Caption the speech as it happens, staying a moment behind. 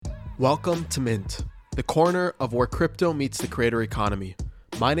Welcome to Mint, the corner of where crypto meets the creator economy.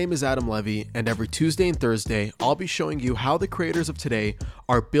 My name is Adam Levy, and every Tuesday and Thursday, I'll be showing you how the creators of today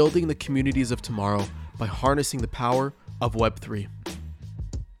are building the communities of tomorrow by harnessing the power of Web3.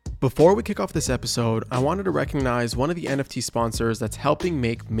 Before we kick off this episode, I wanted to recognize one of the NFT sponsors that's helping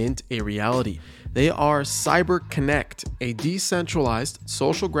make Mint a reality. They are CyberConnect, a decentralized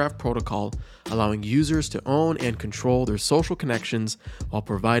social graph protocol allowing users to own and control their social connections while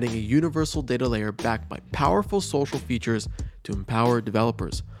providing a universal data layer backed by powerful social features to empower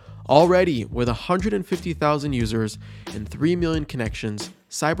developers. Already, with 150,000 users and 3 million connections,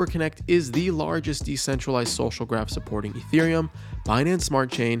 CyberConnect is the largest decentralized social graph supporting Ethereum, Binance Smart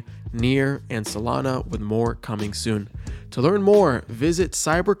Chain, Near, and Solana, with more coming soon. To learn more, visit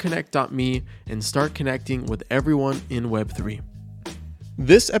cyberconnect.me and start connecting with everyone in Web3.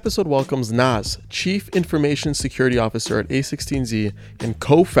 This episode welcomes Nass, Chief Information Security Officer at a16z and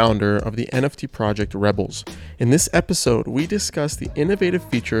co-founder of the NFT project Rebels. In this episode, we discuss the innovative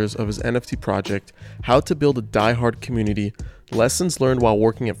features of his NFT project, how to build a die-hard community, lessons learned while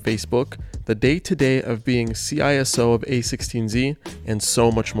working at Facebook, the day-to-day of being CISO of a16z, and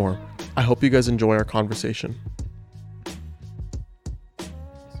so much more. I hope you guys enjoy our conversation.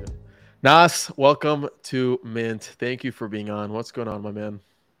 Nass, welcome to Mint. Thank you for being on. What's going on, my man?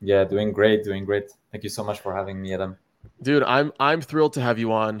 Yeah, doing great. Thank you so much for having me, Adam. Dude, I'm thrilled to have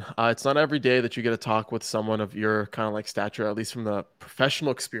you on. It's not every day that you get to talk with someone of your kind of like stature, at least from the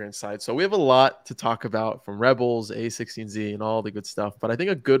professional experience side. So we have a lot to talk about, from Rebels, a16z, and all the good stuff. But I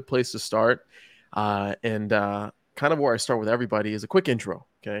think a good place to start, and kind of where I start with everybody, is a quick intro.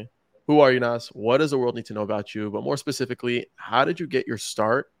 Okay, who are you, Nass? What does the world need to know about you? But more specifically, how did you get your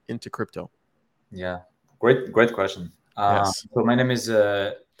start into crypto? Yeah, great question. Yes. So my name is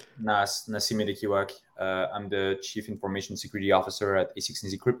Nass Nasimidekiwak. I'm the Chief Information Security Officer at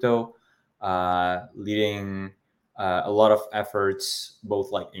a16z Crypto, leading a lot of efforts,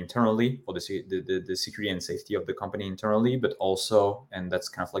 both like internally for the security and safety of the company internally, but also, and that's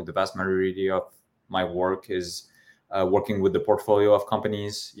kind of like the vast majority of my work, is working with the portfolio of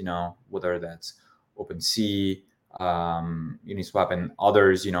companies, whether that's OpenSea, Uniswap, and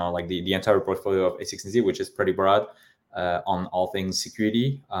others, like the entire portfolio of a16z, which is pretty broad, on all things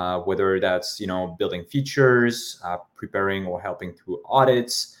security, whether that's, building features, preparing or helping through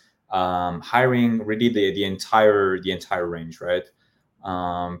audits, hiring, really the entire range, right?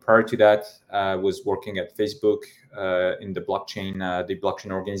 Prior to that, I was working at Facebook in the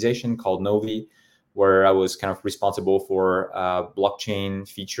blockchain organization called Novi, where I was kind of responsible for blockchain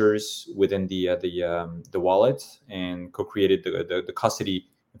features within the wallet, and co-created the custody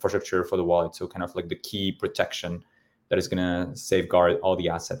infrastructure for the wallet. So kind of like the key protection that is going to safeguard all the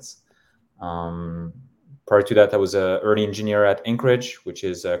assets. Prior to that, I was an early engineer at Anchorage, which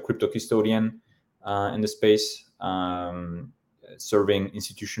is a crypto custodian in the space, serving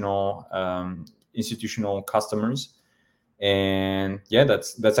institutional customers. And yeah,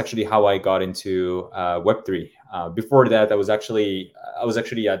 that's actually how I got into Web3. Before that, I was actually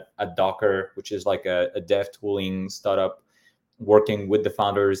at Docker, which is like a dev tooling startup, working with the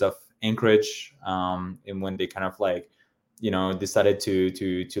founders of Anchorage. And when they kind of like, decided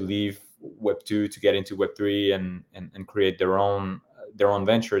to leave Web2 to get into Web3 and create their own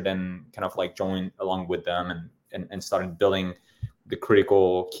venture, then kind of like joined along with them and started building the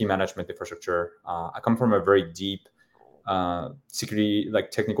critical key management infrastructure. I come from a very deep security,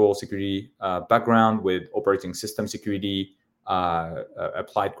 like technical security background, with operating system security,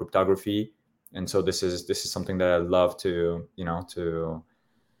 applied cryptography, and so this is something that I love to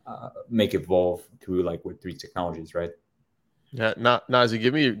make evolve through like Web3 technologies, right? Yeah, Nazi,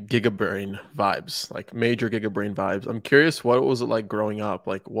 give me GigaBrain vibes, like major GigaBrain vibes. I'm curious, what was it like growing up?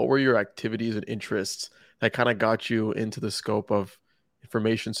 Like, what were your activities and interests that kind of got you into the scope of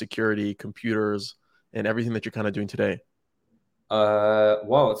information security, computers, and everything that you're kind of doing today?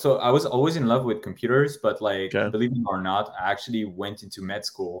 Wow. So I was always in love with computers, but like, Okay. believe it or not, I actually went into med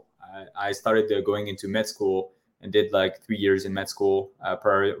school. I started going into med school and did like 3 years in med school,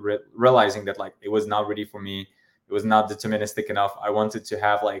 realizing that like it was not really for me. It was not deterministic enough. I wanted to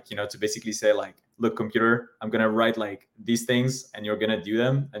have like, to basically say like, look, computer, I'm going to write like these things and you're going to do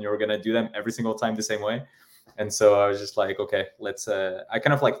them, and you're going to do them every single time the same way. And so I was just like, okay, let's, I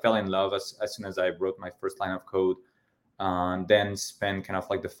kind of like fell in love as soon as I wrote my first line of code. Then spend kind of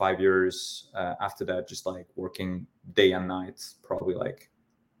like the 5 years after that, just like working day and night, probably like,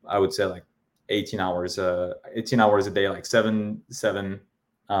 I would say like 18 hours a day, like seven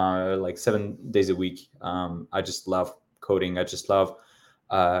like 7 days a week. I just love coding. I just love.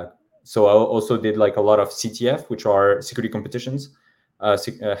 So I also did like a lot of CTF, which are security competitions.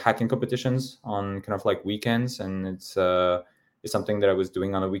 hacking competitions on kind of like weekends, and it's something that I was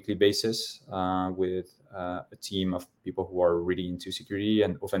doing on a weekly basis with a team of people who are really into security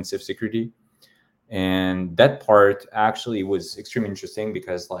and offensive security. And that part actually was extremely interesting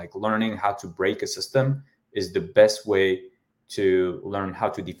because like learning how to break a system is the best way to learn how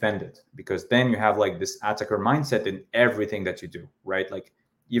to defend it, because then you have like this attacker mindset in everything that you do, right? Like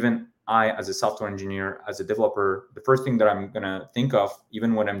even I, as a software engineer, as a developer, the first thing that I'm going to think of,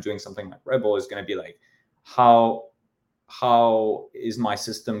 even when I'm doing something like Rebel, is going to be like, how is my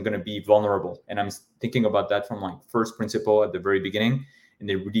system going to be vulnerable? And I'm thinking about that from like first principle at the very beginning, and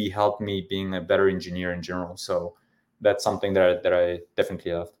it really helped me being a better engineer in general. So that's something that I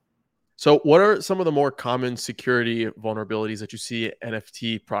definitely love. So what are some of the more common security vulnerabilities that you see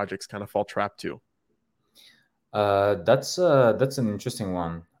NFT projects kind of fall trap to? That's an interesting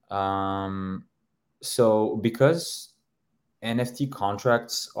one. So because NFT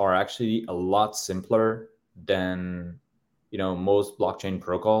contracts are actually a lot simpler than most blockchain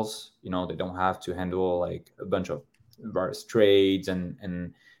protocols. They don't have to handle like a bunch of various trades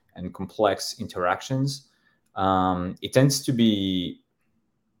and complex interactions. It tends to be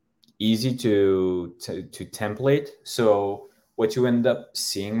easy to template. So what you end up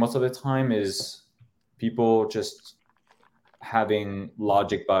seeing most of the time is people just having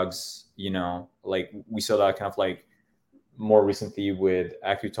logic bugs. Like we saw that kind of like more recently with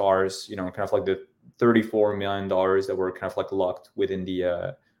Accutars, kind of like the $34 million that were kind of like locked within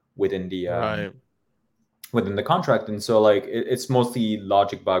the Right. within the contract. And so like it's mostly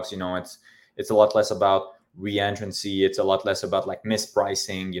logic bugs. It's a lot less about reentrancy. It's a lot less about like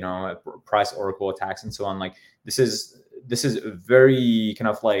mispricing, price oracle attacks and so on. Like this is a very kind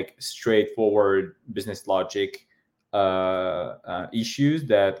of like straightforward business logic issues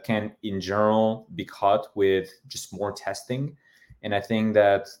that can in general be caught with just more testing. And I think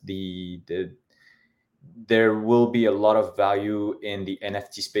that there will be a lot of value in the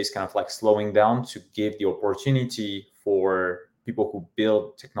NFT space kind of like slowing down to give the opportunity for people who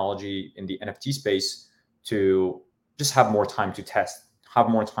build technology in the NFT space to just have more time to test, have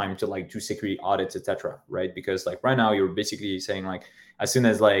more time to like do security audits, etc. Right? Because like right now you're basically saying like as soon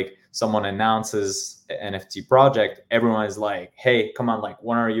as like someone announces an NFT project, everyone is like, hey, come on, like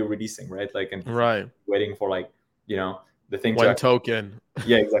when are you releasing? Right? Like and Right. waiting for like, the thing to When actually. token.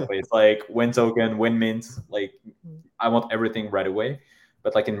 Yeah, exactly. It's like when token, when mint, like I want everything right away.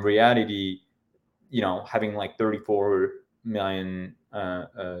 But like in reality, having like 34 million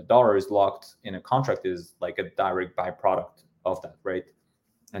dollars locked in a contract is like a direct byproduct of that, right?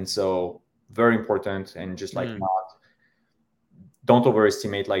 And so very important, and just like Mm. not, don't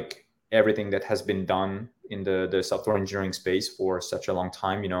overestimate like everything that has been done in the software engineering space for such a long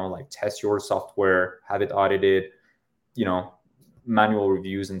time. Like test your software, have it audited, you know manual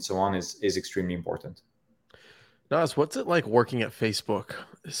reviews and so on is extremely important. Nas, what's it like working at Facebook,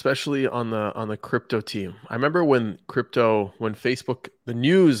 especially on the crypto team? I remember when Facebook, the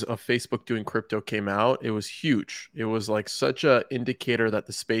news of Facebook doing crypto came out, it was huge. It was like such a indicator that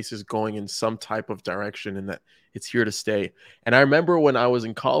the space is going in some type of direction and that it's here to stay. And I remember when I was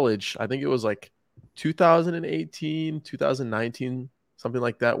in college, I think it was like 2018, 2019, something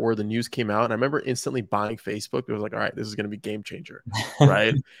like that, where the news came out. And I remember instantly buying Facebook. It was like, all right, this is going to be game changer,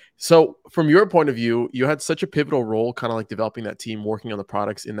 right? So, from your point of view, you had such a pivotal role, kind of like developing that team, working on the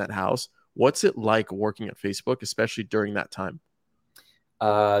products in that house. What's it like working at Facebook, especially during that time?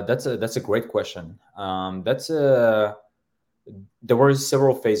 That's a great question. There were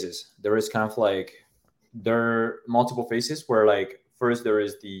several phases. There is kind of like there are multiple phases where like first there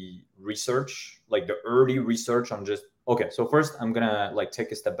is the research, like the early research on just okay. So first I'm gonna like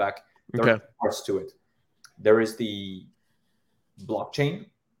take a step back. There are Okay. two parts to it. There is the blockchain,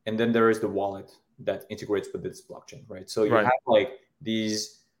 and then there is the wallet that integrates with this blockchain, right? So you Right. have like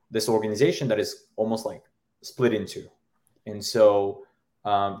this organization that is almost like split in two. And so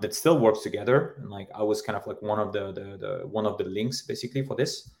that still works together. And like I was kind of like one of the one of the links basically for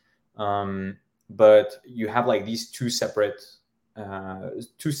this. But you have like these two separate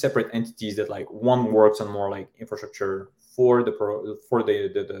entities that like one works on more like infrastructure for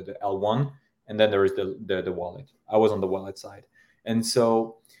the L1, and then there is the wallet. I was on the wallet side. And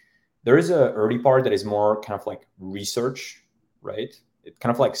so there is a early part that is more kind of like research, right? It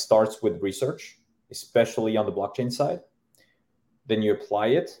kind of like starts with research, especially on the blockchain side. Then you apply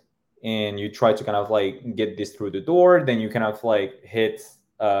it and you try to kind of like get this through the door. Then you kind of like hit,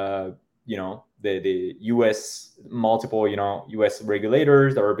 the US multiple, US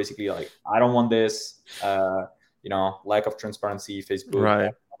regulators that are basically like, I don't want this, lack of transparency, Facebook,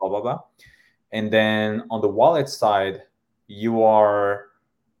 Right. blah, blah, blah. And then on the wallet side, you are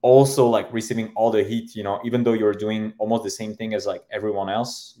also like receiving all the heat, even though you're doing almost the same thing as like everyone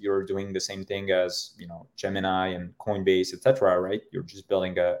else. You're doing the same thing as Gemini and Coinbase, etc., right? You're just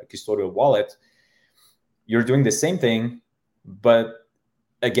building a custodial wallet. You're doing the same thing, but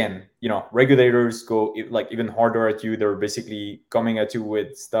again, regulators go like even harder at you. They're basically coming at you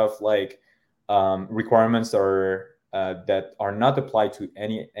with stuff like requirements that are not applied to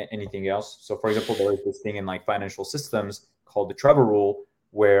anything else. So, for example, there is this thing in like financial systems called the travel rule,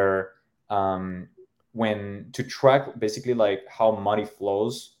 where when to track basically like how money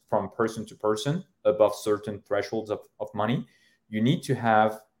flows from person to person above certain thresholds of money, you need to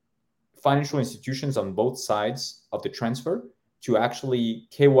have financial institutions on both sides of the transfer to actually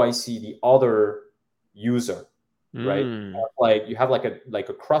KYC the other user, right? Like you have like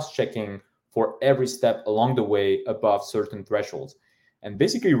a cross checking for every step along the way above certain thresholds. And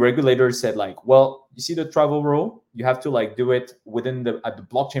basically regulators said like, well, you see the travel rule, you have to like do it within at the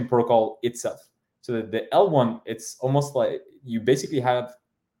blockchain protocol itself. So that the L1, it's almost like you basically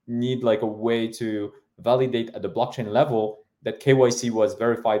need like a way to validate at the blockchain level that KYC was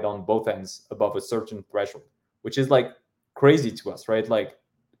verified on both ends above a certain threshold, which is like crazy to us, right? Like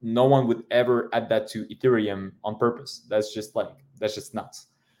no one would ever add that to Ethereum on purpose. That's just nuts.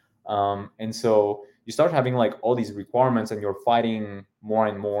 And so you start having like all these requirements and you're fighting more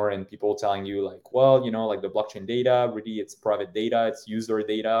and more, and people telling you like, well, like the blockchain data, really it's private data, it's user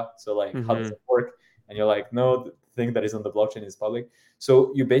data. So like, how does it work? And you're like, no, the thing that is on the blockchain is public.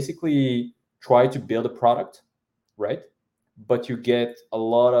 So you basically try to build a product, right? But you get a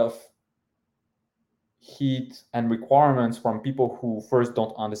lot of heat and requirements from people who first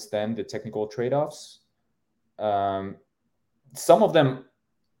don't understand the technical trade-offs. Some of them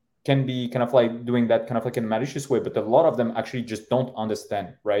can be kind of like doing that kind of like in a malicious way, but a lot of them actually just don't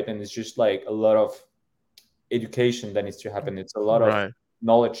understand, right? And it's just like a lot of education that needs to happen. It's a lot of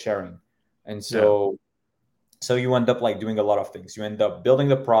knowledge sharing. And so you end up like doing a lot of things. You end up building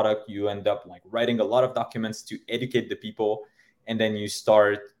the product, you end up like writing a lot of documents to educate the people, and then you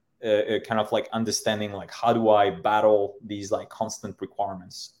start kind of like understanding like, how do I battle these like constant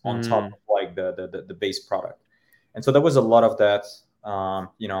requirements on top of like the base product. And so there was a lot of that.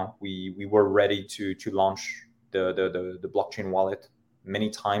 We were ready to launch the blockchain wallet many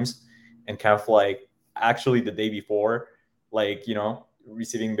times, and kind of like actually the day before, like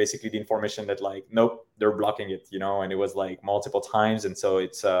receiving basically the information that like, nope, they're blocking it, and it was like multiple times. And so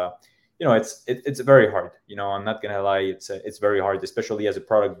it's it's very hard. I'm not gonna lie, it's very hard, especially as a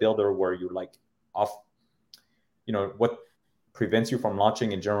product builder where you're like off. What prevents you from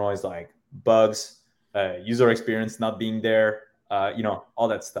launching in general is like bugs, user experience not being there, all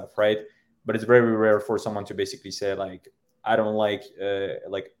that stuff, right? But it's very rare for someone to basically say like, I don't like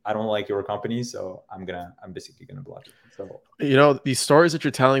your company, so I'm basically gonna block it. So these stories that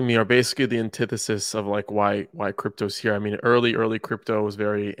you're telling me are basically the antithesis of like why crypto's here. I mean, early crypto was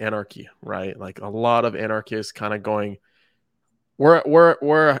very anarchy, right? Like a lot of anarchists kind of going,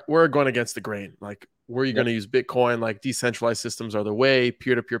 we're going against the grain. Like, were you going to use Bitcoin? Like, decentralized systems are the way.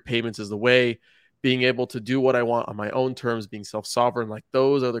 Peer-to-peer payments is the way. Being able to do what I want on my own terms, being self-sovereign, like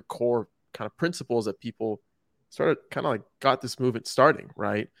those are the core kind of principles that people started kind of like got this movement starting,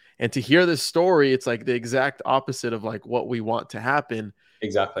 right? And to hear this story, it's like the exact opposite of like what we want to happen.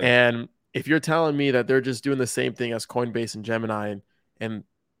 Exactly. And if you're telling me that they're just doing the same thing as Coinbase and Gemini, and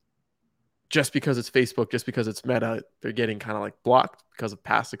just because it's Facebook, just because it's Meta, they're getting kind of like blocked because of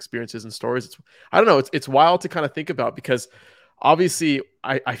past experiences and stories. I don't know. It's wild to kind of think about, because obviously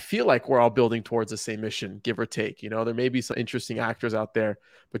I feel like we're all building towards the same mission, give or take. There may be some interesting actors out there,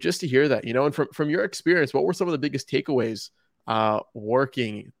 but just to hear that, and from your experience, what were some of the biggest takeaways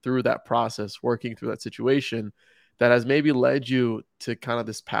working through that process, working through that situation that has maybe led you to kind of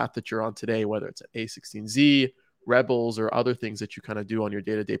this path that you're on today, whether it's at a16z, Rebels, or other things that you kind of do on your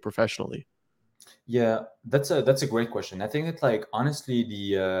day-to-day professionally? Yeah, that's a great question. I think that like honestly,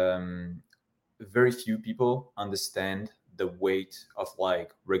 the very few people understand the weight of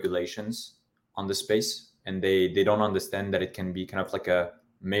like regulations on the space, and they don't understand that it can be kind of like a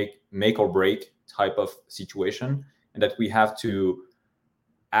make or break type of situation, and that we have to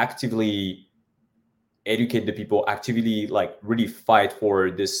actively educate the people, actively like really fight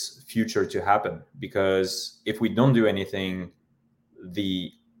for this future to happen. Because if we don't do anything,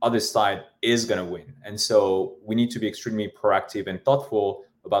 the other side is going to win. And so we need to be extremely proactive and thoughtful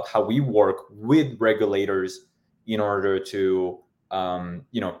about how we work with regulators in order to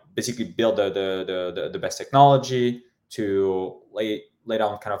basically build the best technology, to lay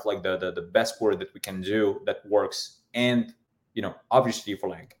down kind of like the best word that we can do that works. And obviously for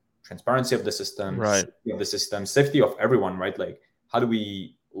like transparency of the system, Right. safety of the system, safety of everyone, right? Like, how do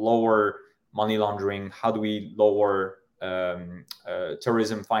we lower money laundering? How do we lower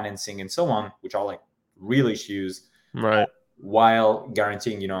terrorism financing and so on, which are like real issues, Right. while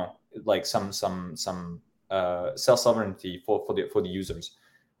guaranteeing, like some self sovereignty for the users.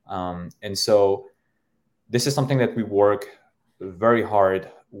 And so this is something that we work very hard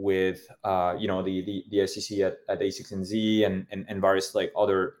with, the SEC at a16z and various like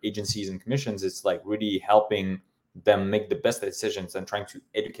other agencies and commissions. It's like really helping them make the best decisions and trying to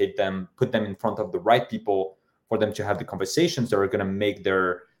educate them, put them in front of the right people for them to have the conversations that are going to make that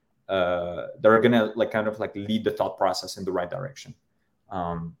are going to like kind of like lead the thought process in the right direction.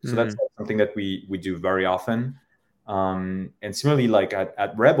 So that's something that we do very often. And similarly, like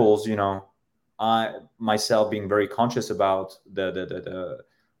at Rebels, I myself being very conscious about the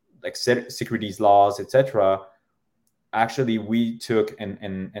like securities laws, etc. Actually, we took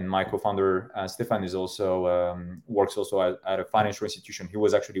and my co-founder Stefan is also works also at a financial institution. He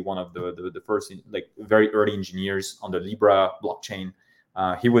was actually one of the first like very early engineers on the Libra blockchain.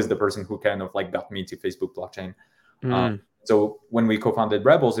 He was the person who kind of like got me into Facebook blockchain. So when we co-founded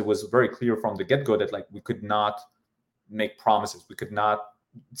Rebels, it was very clear from the get-go that like we could not make promises. We could not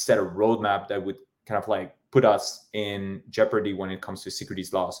set a roadmap that would kind of like put us in jeopardy when it comes to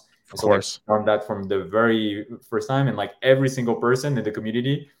securities laws. Of course. Like, on that from the very first time, and like every single person in the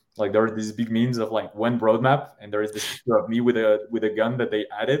community, like there are these big memes of like one roadmap, and there is this picture of me with a gun that they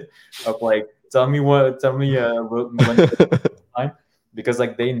added of like tell me when time, because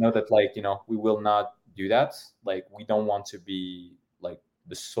like they know that like we will not do that. Like we don't want to be like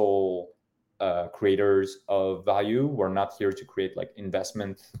the sole creators of value. We're not here to create like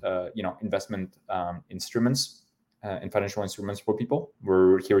investment instruments and financial instruments for people.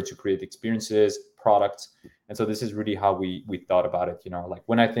 We're here to create experiences, products. And so this is really how we thought about it. Like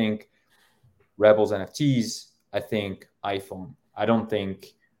when I think Rebels NFTs, I think iPhone. I don't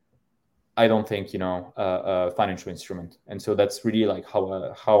think a financial instrument. And so that's really like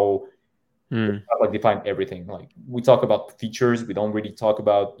how like define everything. Like we talk about features, we don't really talk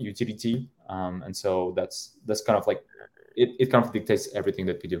about utility. And so that's kind of like it kind of dictates everything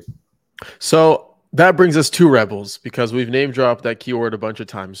that we do. So that brings us to Rebels, because we've name dropped that keyword a bunch of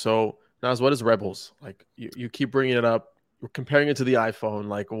times. So Nass, what is Rebels? Like you keep bringing it up, we're comparing it to the iPhone.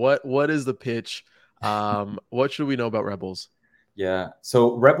 Like what is the pitch? What should we know about Rebels? Yeah,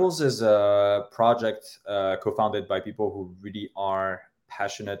 so Rebels is a project co-founded by people who really are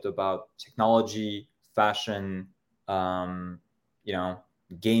passionate about technology, fashion,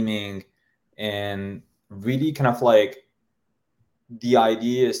 gaming, and really kind of like the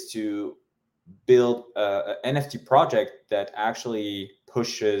idea is to build an NFT project that actually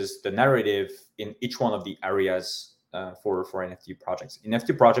pushes the narrative in each one of the areas for NFT projects.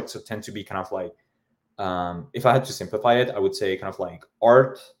 NFT projects tend to be kind of like, if I had to simplify it, I would say kind of like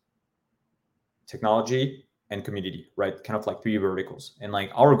art, technology, and community, right? Kind of like three verticals. And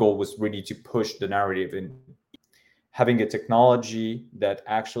like our goal was really to push the narrative in having a technology that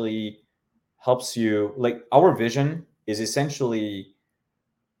actually helps you. Like our vision is essentially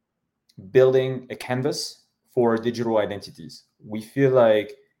building a canvas for digital identities. We feel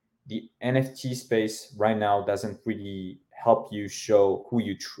like the NFT space right now doesn't really help you show who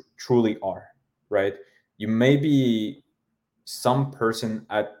you truly are, right? You may be some person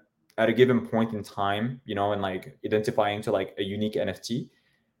at a given point in time, and like identifying to like a unique NFT,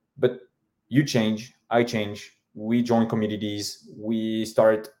 but you change, I change, we join communities, we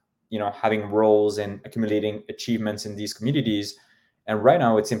start, having roles and accumulating achievements in these communities. And right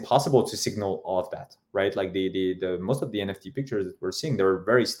now it's impossible to signal all of that, right? Like the most of the NFT pictures that we're seeing, they're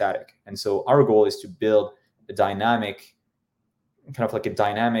very static. And so our goal is to build a dynamic, kind of like a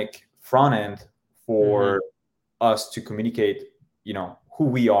dynamic front end for us to communicate, who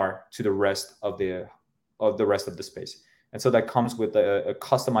we are to the rest of the space. And so that comes with a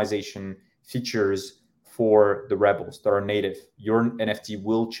customization features for the Rebels that are native. Your NFT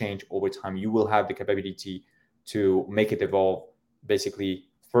will change over time. You will have the capability to make it evolve, basically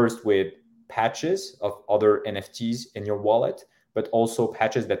first with patches of other NFTs in your wallet, but also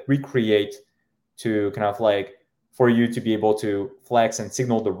patches that recreate to kind of like for you to be able to flex and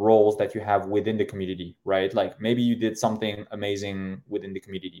signal the roles that you have within the community, right? Like maybe you did something amazing within the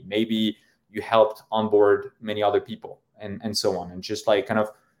community. Maybe you helped onboard many other people and so on. And just like kind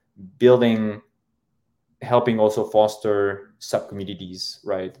of helping also foster sub communities,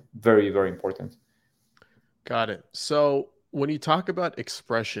 right? Very, very important. Got it. So when you talk about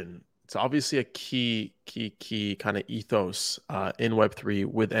expression, it's obviously a key kind of ethos in Web3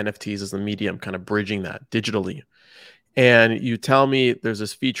 with NFTs as the medium, kind of bridging that digitally. and you tell me there's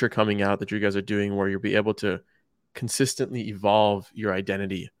this feature coming out that you guys are doing where you'll be able to consistently evolve your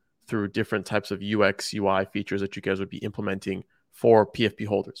identity through different types of UX, UI features that you guys would be implementing for PFP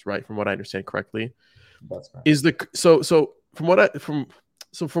holders, right? From what I understand correctly, That's right. is the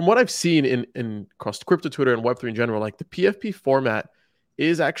from what I've seen in across crypto Twitter and Web3 in general, like the PFP format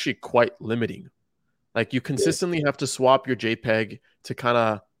is actually quite limiting. Like you Yes. consistently have to swap your JPEG to kind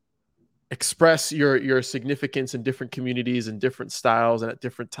of express your significance in different communities and different styles and at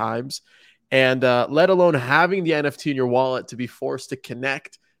different times, and let alone having the NFT in your wallet to be forced to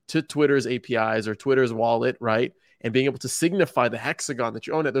connect to Twitter's APIs or Twitter's wallet, right? And being able to signify the hexagon that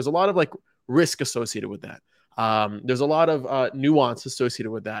you own it. There's a lot of like risk associated with that. There's a lot of nuance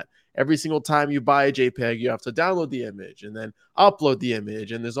associated with that. Every single time you buy a JPEG, you have to download the image and then upload the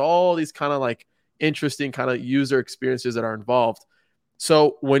image. And there's all these kind of like interesting kind of user experiences that are involved.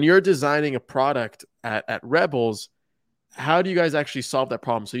 So when you're designing a product at Rebels, how do you guys actually solve that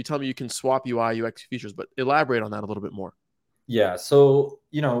problem? So you tell me you can swap UI, UX features, but elaborate on that a little bit more. Yeah. So,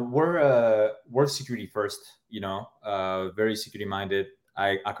 we're security first, very security minded.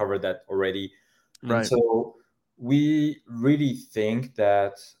 I covered that already. And Right. so we really think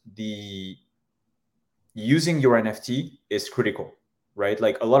that the using your NFT is critical, right?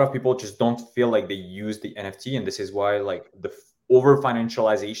 Like a lot of people just don't feel like they use the NFT, and this is why like the over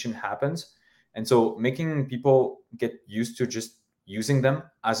financialization happens. And so making people get used to just using them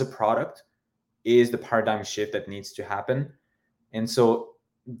as a product is the paradigm shift that needs to happen. And so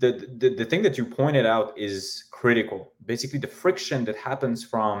the thing that you pointed out is critical. Basically, the friction that happens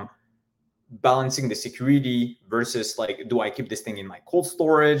from balancing the security versus like, do I keep this thing in my cold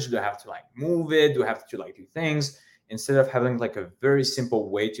storage? Do I have to like move it? Do I have to like do things? Instead of having like a very simple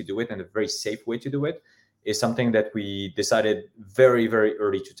way to do it and a very safe way to do it, is something that we decided very, very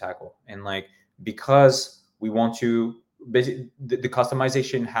early to tackle. And like, because we want to, basically, the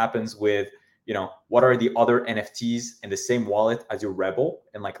customization happens with, what are the other NFTs in the same wallet as your Rebel?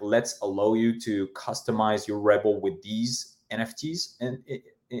 And like, let's allow you to customize your Rebel with these NFTs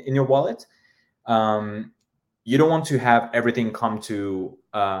in your wallet. um, you don't want to have everything come to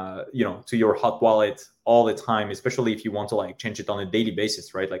to your hot wallet all the time, especially if you want to like change it on a daily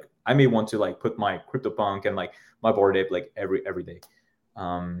basis, right? Like I may want to like put my CryptoPunk and like my Bored Ape like every day.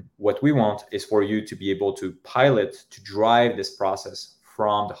 What we want is for you to be able to pilot, to drive this process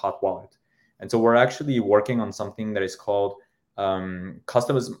from the hot wallet. And so we're actually working on something that is called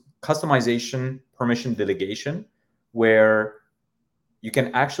customization permission delegation, where you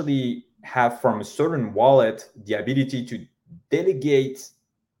can actually have from a certain wallet the ability to delegate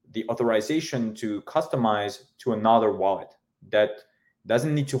the authorization to customize to another wallet that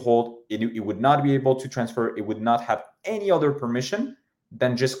doesn't need to hold it. It would not be able to transfer. It would not have any other permission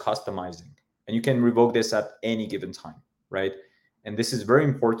than just customizing. And you can revoke this at any given time, right? And this is very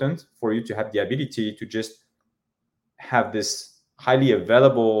important for you to have the ability to just have this highly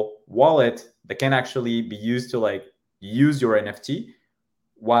available wallet that can actually be used to like use your NFT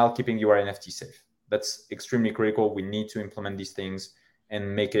while keeping your NFT safe. That's extremely critical. We need to implement these things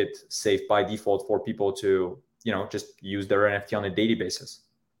and make it safe by default for people to, just use their NFT on a daily basis.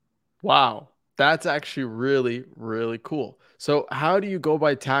 Wow. That's actually really, really cool. So how do you go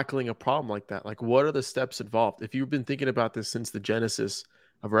by tackling a problem like that? Like what are the steps involved? If you've been thinking about this since the genesis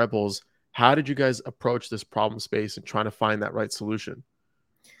of Rebels, how did you guys approach this problem space and trying to find that right solution?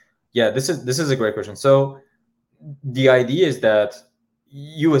 Yeah, this is a great question. So the idea is that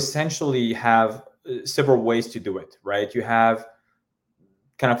you essentially have several ways to do it, right? You have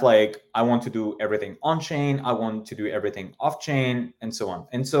kind of like, I want to do everything on chain, I want to do everything off chain, and so on.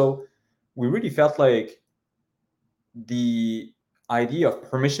 And so we really felt like the idea of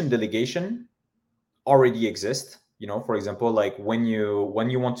permission delegation already exists. For example, like when you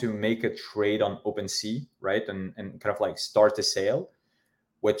want to make a trade on OpenSea, right, and kind of like start a sale,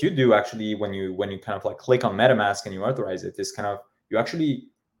 what you do actually when you kind of like click on MetaMask and you authorize it is kind of, you actually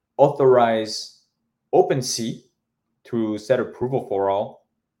authorize OpenSea through set approval for all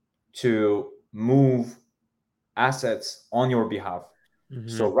to move assets on your behalf.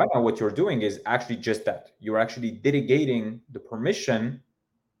 So Mm-hmm. right now what you're doing is actually just that. You're actually delegating the permission,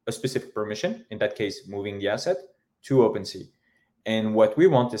 a specific permission, in that case moving the asset to OpenSea. And what we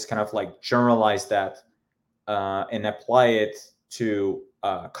want is kind of like generalize that and apply it to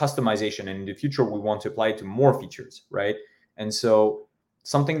customization. And in the future, we want to apply it to more features, right? And so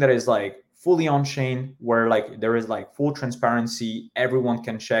something that is like fully on chain, where like there is like full transparency, everyone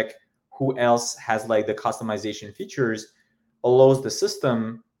can check who else has like the customization features, allows the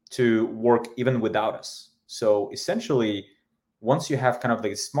system to work even without us. So essentially, once you have kind of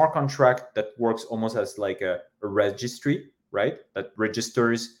like a smart contract that works almost as like a registry, right? That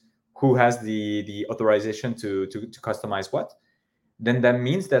registers who has the authorization to customize what, then that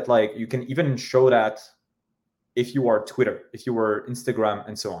means that like you can even show that if you are Twitter, if you were Instagram,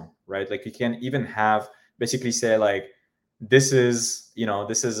 and so on, right? Like you can even have basically say like, this is, you know,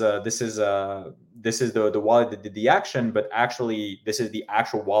 this is the wallet that did the action, but actually this is the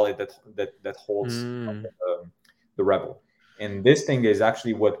actual wallet that holds the rebel. And this thing is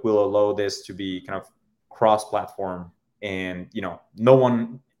actually what will allow this to be kind of cross-platform. And no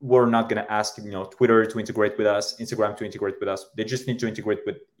one, we're not going to ask Twitter to integrate with us, Instagram to integrate with us. They just need to integrate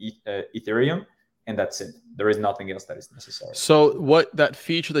with Ethereum, and that's it. There is nothing else that is necessary. So what, that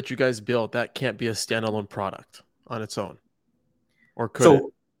feature that you guys built, that can't be a standalone product on its own, or could it?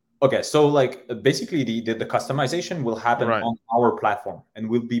 Okay, so like basically the customization will happen on our platform and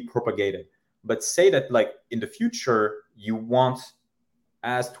will be propagated. But say that like in the future you want,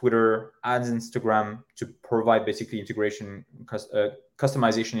 as Twitter, as Instagram, to provide basically integration,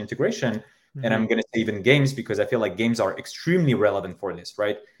 customization integration. And I'm going to say even games, because I feel like games are extremely relevant for this,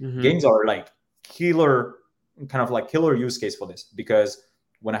 right? Games are like killer use case for this, because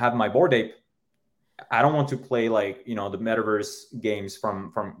when I have my Bored Ape, I don't want to play like, the metaverse games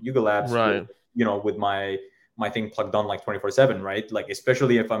from Yuga Labs, with my thing plugged on like 24/7, right? Like,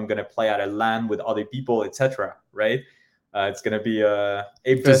 especially if I'm going to play at a LAN with other people, etc., right? It's going to be a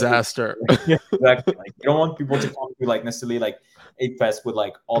Ape disaster. Yeah, exactly. Like, you don't want people to come to like necessarily like Ape Fest with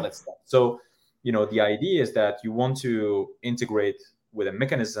like all that stuff. So, the idea is that you want to integrate with a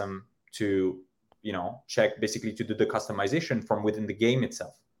mechanism to, check basically to do the customization from within the game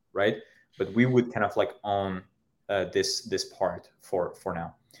itself, right? But we would kind of like own this part for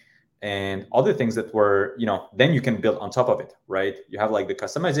now. And other things that were, then you can build on top of it, right? You have like the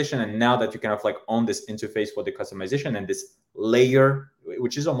customization, and now that you kind of like own this interface for the customization and this layer,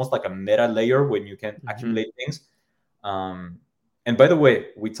 which is almost like a meta layer when you can accumulate things. And by the way,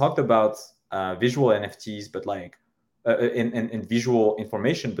 we talked about visual NFTs, but like in visual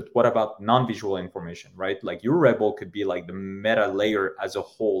information, but what about non-visual information, right? Like your rebel could be like the meta layer as a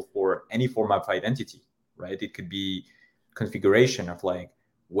whole for any form of identity, right? It could be configuration of like,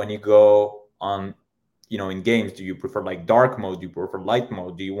 when you go on, in games, do you prefer like dark mode? Do you prefer light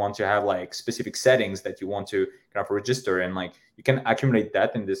mode? Do you want to have like specific settings that you want to kind of register? And like, you can accumulate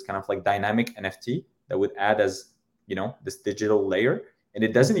that in this kind of like dynamic NFT that would add as, this digital layer. And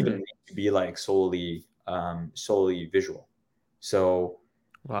it doesn't even need to be like solely visual. So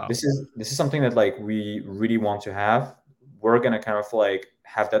this is something that like we really want to have. We're going to kind of like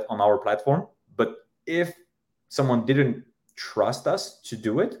have that on our platform. But if someone didn't trust us to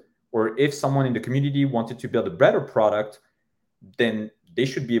do it, or if someone in the community wanted to build a better product, then they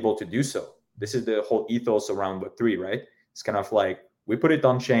should be able to do so. This is the whole ethos around Web3, right? It's kind of like, we put it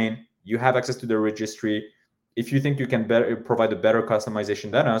on chain, you have access to the registry. If you think you can provide a better customization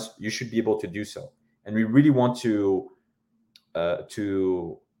than us, you should be able to do so. And we really want to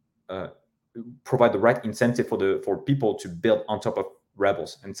provide the right incentive for people to build on top of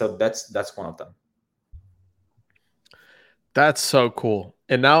rebels. And so that's one of them. That's so cool.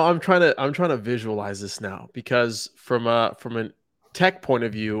 And now I'm trying to visualize this now, because from a tech point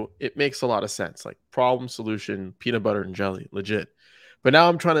of view, it makes a lot of sense. Like problem, solution, peanut butter and jelly, legit. But now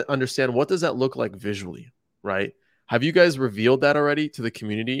I'm trying to understand, what does that look like visually, right? Have you guys revealed that already to the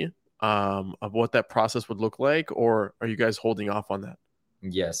community of what that process would look like, or are you guys holding off on that?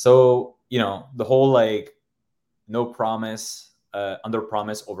 Yeah. So, the whole like no promise, under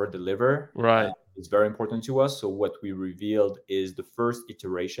promise, over deliver, right, is very important to us. So what we revealed is the first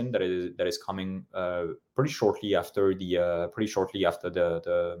iteration that is coming pretty shortly after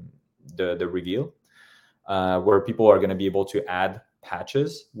the reveal, where people are going to be able to add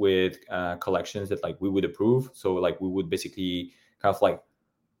patches with collections that like we would approve. So like we would basically kind of like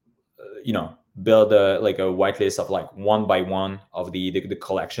build a whitelist of like one by one of the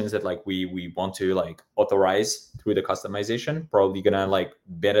collections that like we want to like authorize through the customization. Probably gonna like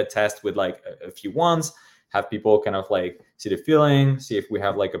beta test with like a few ones, have people kind of like see the feeling, see if we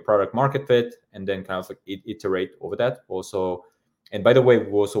have like a product market fit, and then kind of like iterate over that also. And by the way,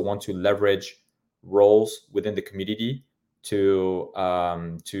 we also want to leverage roles within the community to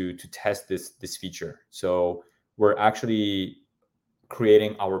test this feature. So we're actually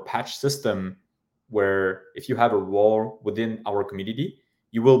creating our patch system, where if you have a role within our community,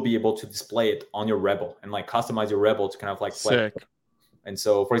 you will be able to display it on your rebel and like customize your rebel to kind of like sick. And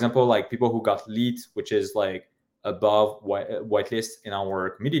so, for example, like people who got lead, which is like above whitelist in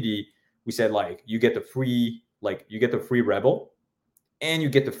our community, we said like you get the free rebel, and you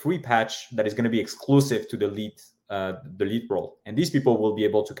get the free patch that is going to be exclusive to the lead the lead role, and these people will be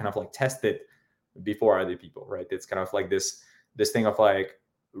able to kind of like test it before other people, right? It's kind of like this thing of like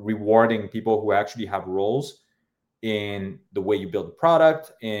rewarding people who actually have roles in the way you build the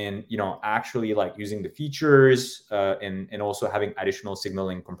product, and actually like using the features, and also having additional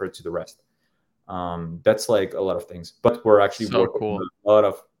signaling compared to the rest. That's like a lot of things, but we're actually So working cool. on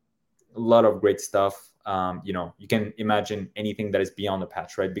a lot of great stuff. You can imagine anything that is beyond the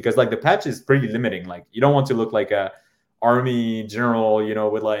patch, right? Because like the patch is pretty limiting. Like you don't want to look like a army general,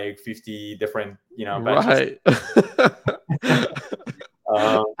 with like 50 different, patches. Right.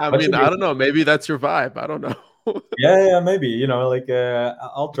 I But mean, you I may, don't know. Maybe that's your vibe. I don't know. yeah, maybe, like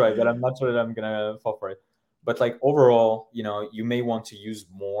I'll try, but I'm not sure that I'm gonna fall for it. But like overall, you may want to use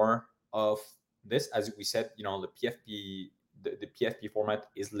more of this. As we said, the PFP, the PFP format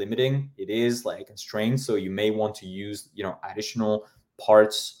is limiting. It is like constrained, so you may want to use additional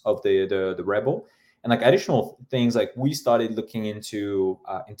parts of the rebel, and like additional things. Like we started looking into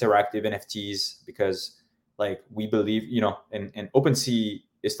interactive NFTs, because like we believe, and OpenSea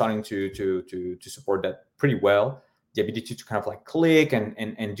is starting to support that pretty well. The ability to kind of like click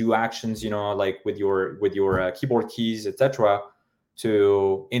and do actions, like with your keyboard keys, etc.,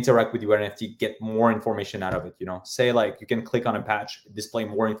 to interact with your NFT, get more information out of it. Say like you can click on a patch, display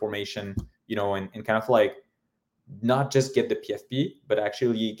more information, and kind of like not just get the PFP, but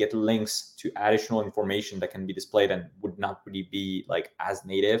actually get links to additional information that can be displayed and would not really be like as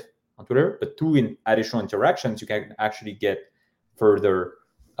native on Twitter. But through additional interactions, you can actually get further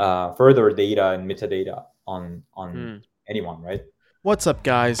data and metadata on anyone, right? What's up,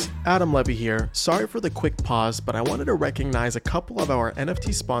 guys? Adam Levy here. Sorry for the quick pause, but I wanted to recognize a couple of our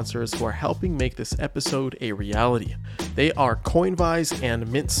NFT sponsors who are helping make this episode a reality. They are Coinvise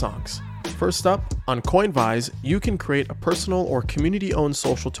and Mint Songs. First up, on Coinvise, you can create a personal or community-owned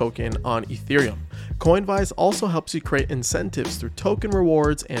social token on Ethereum. Coinvise also helps you create incentives through token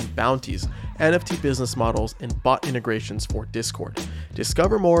rewards and bounties, NFT business models, and bot integrations for Discord.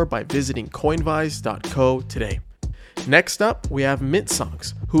 Discover more by visiting coinvise.co today. Next up, we have Mint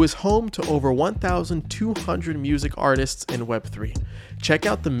Songs, who is home to over 1,200 music artists in Web3. Check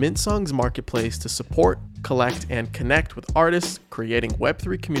out the Mint Songs marketplace to support, collect, and connect with artists creating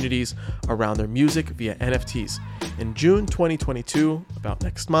Web3 communities around their music via NFTs. In June 2022, about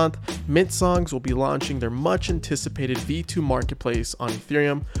next month, Mint Songs will be launching their much anticipated V2 marketplace on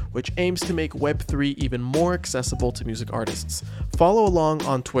Ethereum, which aims to make Web3 even more accessible to music artists. Follow along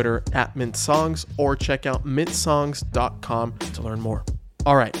on Twitter at Mint Songs or check out mintsongs.com to learn more.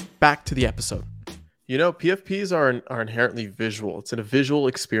 All right, back to the episode. PFPs are inherently visual. It's a visual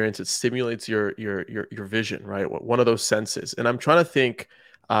experience. It stimulates your vision, right? One of those senses. And I'm trying to think,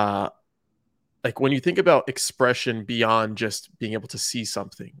 like when you think about expression beyond just being able to see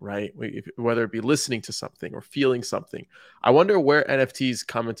something, right? Whether it be listening to something or feeling something, I wonder where NFTs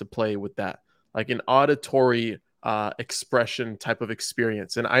come into play with that, like an auditory expression type of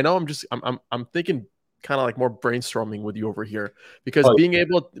experience. And I know I'm thinking kind of like more brainstorming with you over here, because being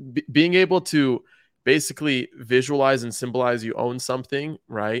able to basically visualize and symbolize you own something,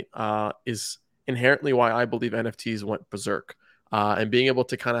 right, is inherently why I believe NFTs went berserk. And being able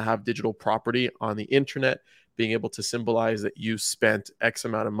to kind of have digital property on the internet, being able to symbolize that you spent X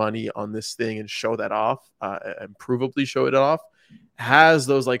amount of money on this thing and show that off, and provably show it off, has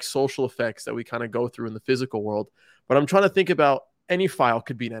those like social effects that we kind of go through in the physical world. But I'm trying to think about any file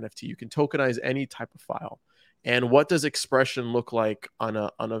could be an NFT. You can tokenize any type of file. And what does expression look like on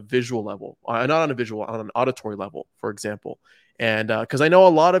a visual level? Not on a visual, on an auditory level, for example. And because I know a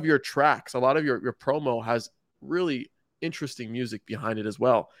lot of your tracks, a lot of your promo has really interesting music behind it as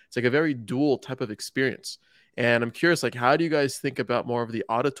well. It's like a very dual type of experience. And I'm curious, like, how do you guys think about more of the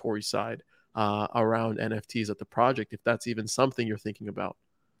auditory side around NFTs at the project, if that's even something you're thinking about?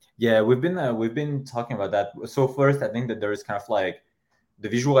 Yeah, we've been talking about that. So first, I think that there is kind of like the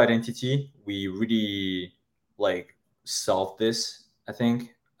visual identity. We really like solved this, I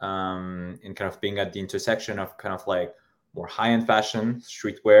think, in kind of being at the intersection of kind of like more high-end fashion,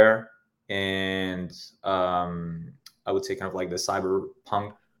 streetwear, and I would say kind of like the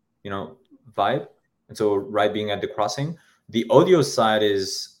cyberpunk, vibe. And so right being at the crossing, the audio side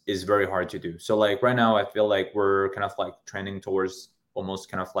is very hard to do. So like right now, I feel like we're kind of like trending towards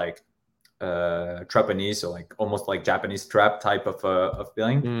almost kind of like Japanese, so like almost like Japanese trap type of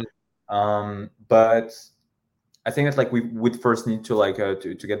feeling. But I think that like we would first need to like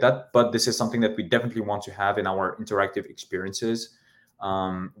to get that, but this is something that we definitely want to have in our interactive experiences.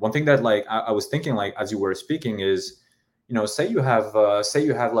 One thing that like I was thinking, like as you were speaking, is say you have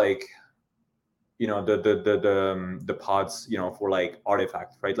like the pods, for like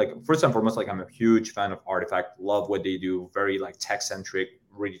Artifact, right? Like first and foremost, like I'm a huge fan of Artifact, love what they do, very like tech centric,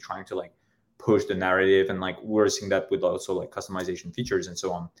 really trying to like push the narrative, and like we're seeing that with also like customization features and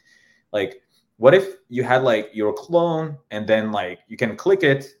so on. Like, what if you had like your clone, and then like you can click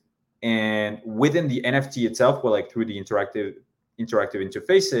it, and within the NFT itself, or like through the interactive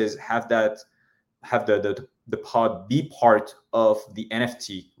interfaces, have the pod be part of the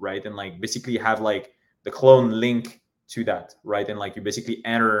NFT, right? And like basically have like the clone link to that, right? And like you basically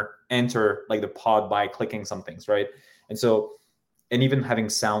enter like the pod by clicking some things, right? And so, and even having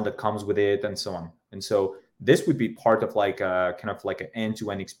sound that comes with it and so on. And so this would be part of like a kind of like an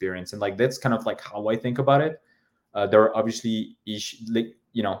end-to-end experience. And like that's kind of like how I think about it. There are obviously like,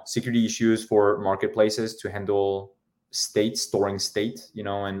 security issues for marketplaces to handle storing state,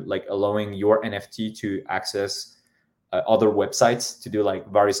 and like allowing your NFT to access other websites to do like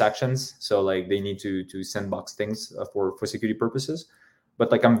various actions. So like they need to sandbox things for security purposes.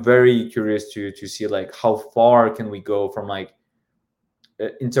 But like I'm very curious to see like how far can we go from like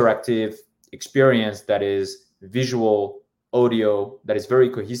interactive experience that is visual, audio, that is very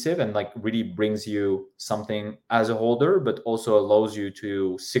cohesive and like really brings you something as a holder, but also allows you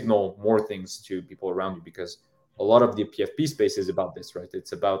to signal more things to people around you, because a lot of the PFP space is about this, right?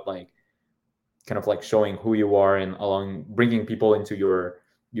 It's about like kind of like showing who you are and bringing people into your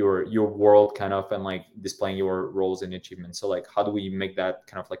world kind of, and like displaying your roles and achievements. So like how do we make that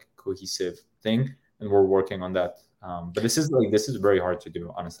kind of like a cohesive thing? And we're working on that. But this is very hard to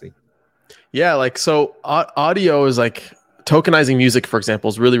do, honestly. Yeah, like so audio is like tokenizing music, for example,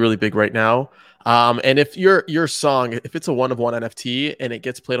 is really, really big right now. And if your song, if it's a one of one NFT and it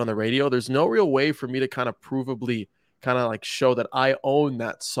gets played on the radio, there's no real way for me to kind of provably kind of like show that I own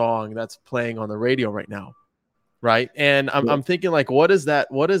that song that's playing on the radio right now. Right. And I'm thinking like, what does that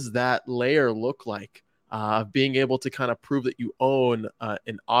layer look like? Being able to kind of prove that you own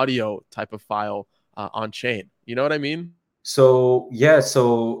an audio type of file on chain. You know what I mean? So yeah,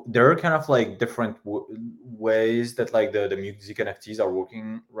 so there are kind of like different ways that like the music NFTs are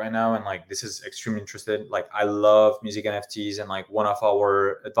working right now, and like this is extremely interested. Like I love music NFTs, and like one of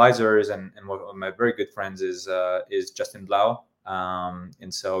our advisors and one of my very good friends is Justin Blau.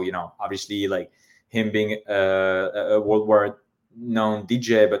 And so obviously like him being a worldwide known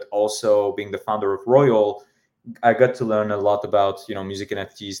DJ, but also being the founder of Royal, I got to learn a lot about music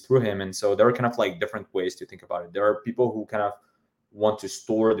NFTs through him. And so there are kind of like different ways to think about it. There are people who kind of want to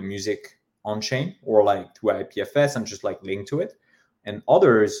store the music on chain or like through IPFS and just like link to it. And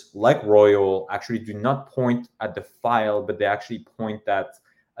others like Royal actually do not point at the file, but they actually point at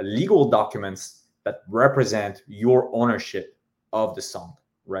legal documents that represent your ownership of the song,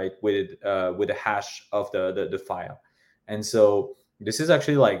 right? With the hash of the file. And so this is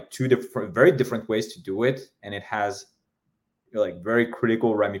actually like two very different ways to do it, and it has like very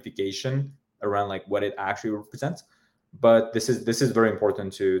critical ramification around like what it actually represents. But this is very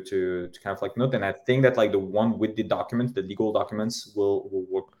important to kind of like note, and I think that like the one with the documents, the legal documents, will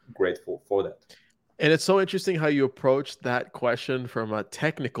work great for that. And it's so interesting how you approach that question from a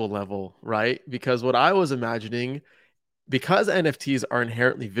technical level, right? Because what I was imagining, because NFTs are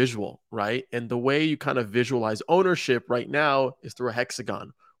inherently visual, right? And the way you kind of visualize ownership right now is through a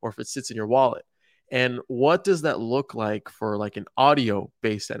hexagon, or if it sits in your wallet. And what does that look like for like an audio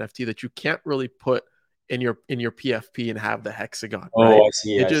based NFT that you can't really put in your PFP and have the hexagon, right? Oh, I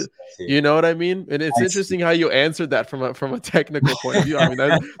see. It I just, see. you know what I mean? And it's I see. interesting how you answered that from a technical point of view. I mean,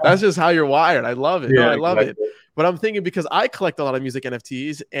 that's just how you're wired. I love it. No, Yeah, I love it. exactly. But I'm thinking, because I collect a lot of music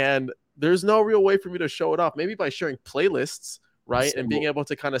NFTs, and there's no real way for me to show it off. Maybe by sharing playlists, right? And being able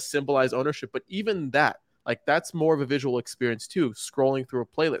to kind of symbolize ownership. But even that, like that's more of a visual experience too, scrolling through a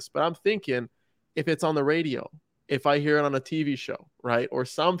playlist. But I'm thinking, if it's on the radio, if I hear it on a TV show, right? Or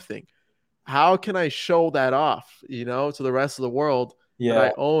something, how can I show that off, to the rest of the world that Yeah.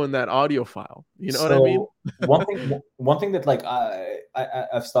 I own that audio file? You know what I mean? So one thing that like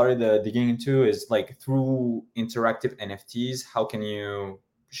I've started digging into is like through interactive NFTs, how can you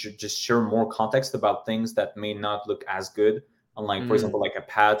should just share more context about things that may not look as good on like, for example, like a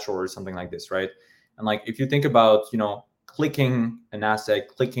patch or something like this, right? And like if you think about clicking an asset,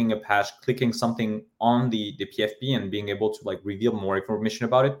 clicking a patch, clicking something on the PFP and being able to like reveal more information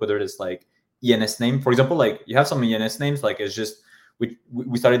about it, whether it's like ENS name, for example, like you have some ENS names, like it's just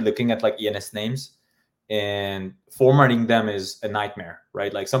we started looking at like ENS names, and formatting them is a nightmare,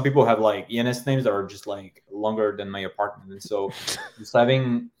 right? Like some people have like ENS names that are just like longer than my apartment. And so just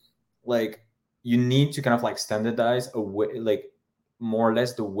having like, you need to kind of like standardize a way, like more or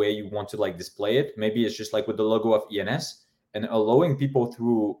less the way you want to like display it. Maybe it's just like with the logo of ENS, and allowing people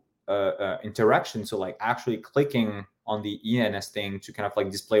through interaction. So like actually clicking on the ENS thing to kind of like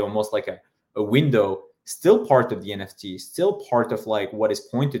display almost like a window, still part of the NFT, still part of like what is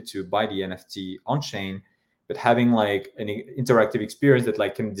pointed to by the NFT on chain, but having like an interactive experience that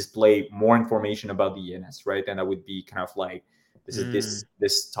like can display more information about the ENS, right? And that would be kind of like, this is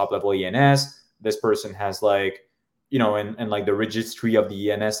this top level ENS. This person has like, and like the registry of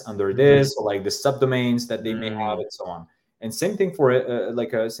the ENS under this, or like the subdomains that they may have, and so on. And same thing for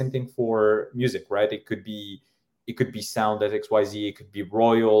same thing for music, right? It could be sound at XYZ, it could be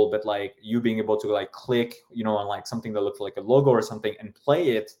royal, but like you being able to like click, on like something that looks like a logo or something and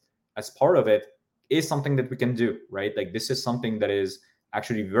play it as part of it is something that we can do, right? Like this is something that is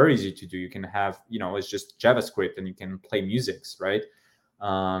actually very easy to do. You can have, it's just JavaScript and you can play musics, right?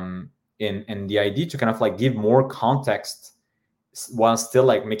 And the idea to kind of like give more context while still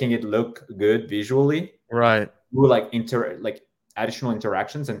like making it look good visually, right? Through like additional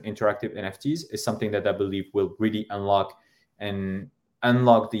interactions and interactive NFTs is something that I believe will really unlock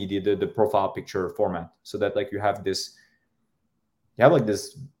the profile picture format, so that like you have this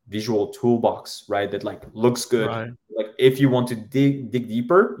visual toolbox, right? That like looks good. Right. Like if you want to dig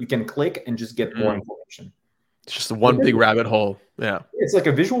deeper, you can click and just get more information. It's just one big rabbit hole. Yeah. It's like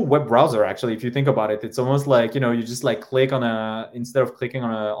a visual web browser, actually. If you think about it, it's almost like, you just like click on instead of clicking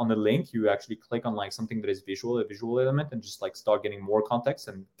on the link, you actually click on like something that is a visual element, and just like start getting more context,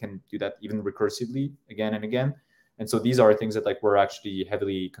 and can do that even recursively again and again. And so these are things that like we're actually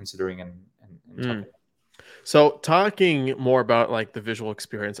heavily considering and talking about. So talking more about like the visual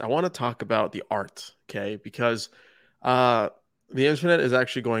experience, I want to talk about the art, okay? Because the internet is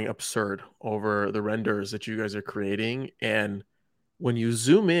actually going absurd over the renders that you guys are creating. And when you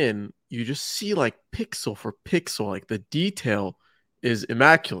zoom in, you just see like pixel for pixel, like the detail is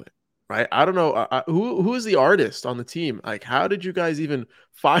immaculate, right? I don't know who is the artist on the team. Like, how did you guys even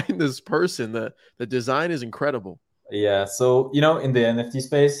find this person? The design is incredible. Yeah, so in the NFT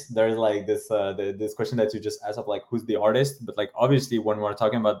space, there's like this question that you just asked of like who's the artist, but like obviously when we're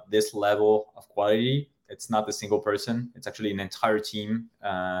talking about this level of quality, it's not a single person. It's actually an entire team.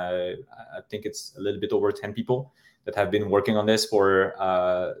 I think it's a little bit over 10 people that have been working on this for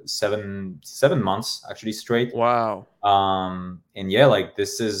 7 months actually straight. Wow. And yeah, like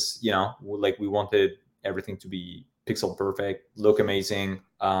this is like we wanted everything to be pixel perfect, look amazing,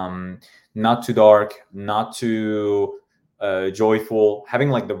 not too dark, not too joyful, having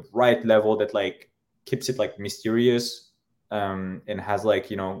like the right level that like keeps it like mysterious, and has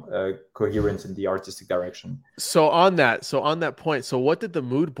like coherence in the artistic direction. So on that point, so what did the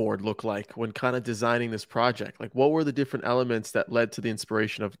mood board look like when kind of designing this project? Like, what were the different elements that led to the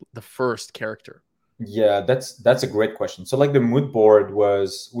inspiration of the first character? Yeah, that's a great question. So like the mood board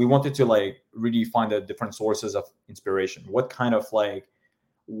we wanted to like really find the different sources of inspiration. What kind of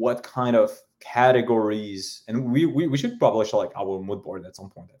categories, and we should publish like our mood board at some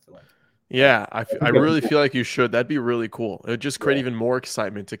point, I feel like. Yeah, I really Cool. feel like you should. That'd be really cool. It would just create Yeah. even more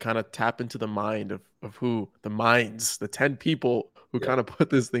excitement to kind of tap into the mind of the 10 people who Yeah. kind of put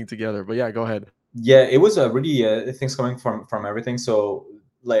this thing together. But yeah, go ahead. Yeah, it was a really things coming from everything. So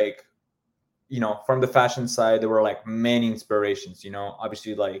like, from the fashion side, there were like many inspirations.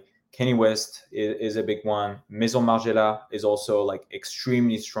 Obviously like Kanye West is a big one. Maison Margiela is also like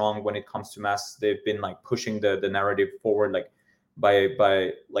extremely strong when it comes to mass. They've been like pushing the narrative forward like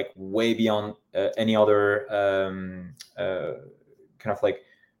by like way beyond any other kind of like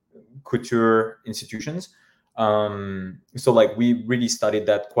couture institutions. So like we really studied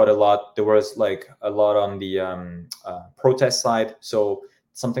that quite a lot. There was like a lot on the protest side. So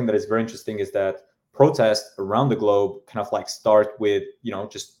something that is very interesting is that protests around the globe kind of like start with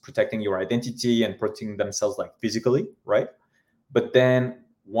just protecting your identity and protecting themselves like physically, right? But then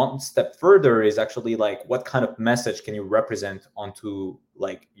one step further is actually like what kind of message can you represent onto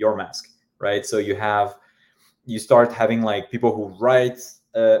like your mask, right? So you start having like people who write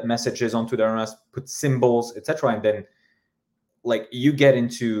messages onto their mask, put symbols, etc., and then like you get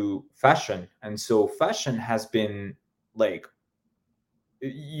into fashion. And so fashion has been like,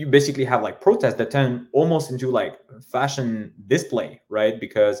 you basically have like protests that turn almost into like fashion display, right?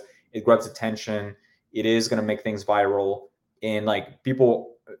 Because it grabs attention, it is going to make things viral, and like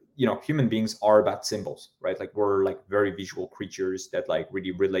people, human beings are about symbols, right? Like we're like very visual creatures that like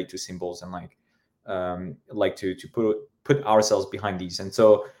really relate to symbols, and like to put ourselves behind these. And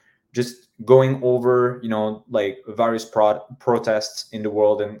so just going over like various protests in the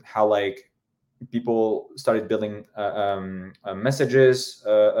world, and how like people started building messages,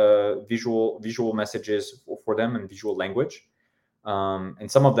 visual messages for them, and visual language. And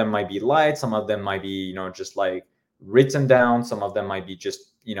some of them might be light, some of them might be just like written down. Some of them might be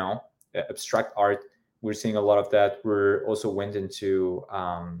just, abstract art. We're seeing a lot of that. We're also went into,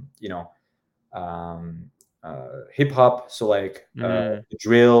 hip hop. So like the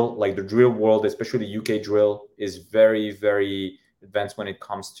drill, like the drill world, especially the UK drill, is very, very advanced when it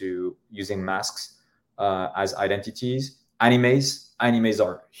comes to using masks as identities. Animes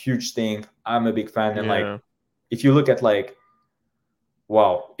are a huge thing. I'm a big fan. And like, Yeah. if you look at like,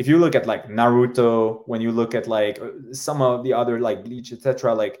 wow, if you look at like Naruto, when you look at like some of the other like Bleach,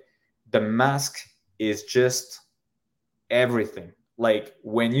 etc., like the mask is just everything. Like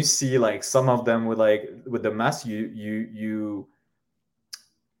when you see like some of them with the mask, you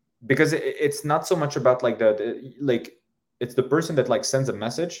because it's not so much about like like it's the person that like sends a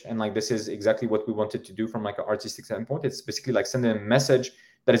message, and like this is exactly what we wanted to do from like an artistic standpoint. It's basically like sending a message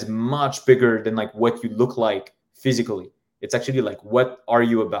that is much bigger than like what you look like physically. It's actually like, what are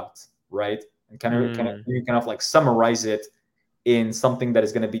you about, right? And you kind of like summarize it in something that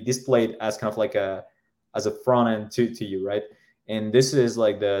is going to be displayed as kind of like a front end to you, right? And this is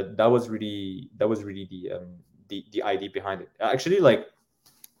like that was really the idea behind it. Actually, like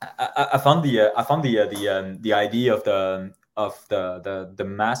I found the idea of the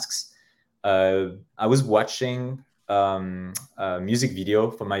masks. I was watching a music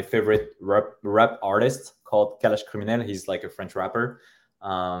video for my favorite rap artist called Kalash Criminel. He's like a French rapper.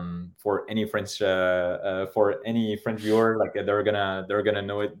 For any French viewer, like they're gonna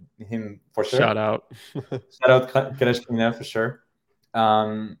know him for sure. Shout out. Shout out Kalash Criminel for sure.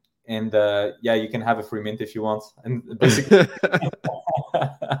 And yeah, you can have a free mint if you want. And basically,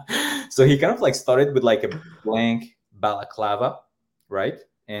 so he kind of like started with like a blank balaclava, right?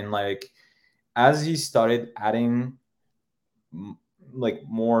 And like as he started adding like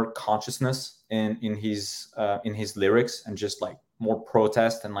more consciousness in his lyrics, and just like more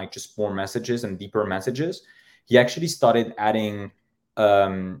protest and like just more messages and deeper messages, he actually started adding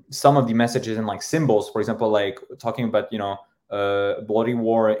some of the messages and like symbols. For example, like talking about bloody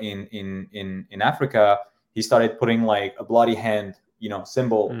war in Africa, he started putting like a bloody hand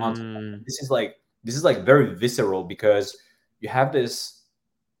symbol onto this is like very visceral, because you have this,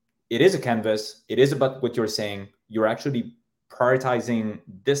 it is a canvas, it is about what you're saying, you're actually prioritizing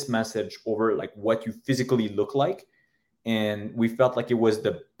this message over like what you physically look like. And we felt like it was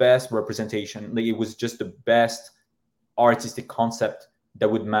the best representation, like it was just the best artistic concept that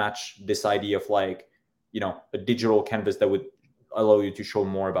would match this idea of like a digital canvas that would allow you to show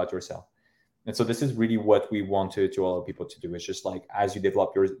more about yourself. And so this is really what we want to allow people to do. It's just like, as you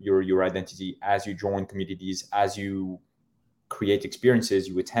develop your identity, as you join communities, as you create experiences,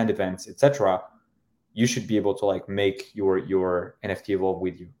 you attend events, etc., you should be able to like make your NFT evolve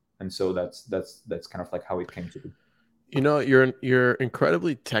with you. And so that's kind of like how it came to be. You're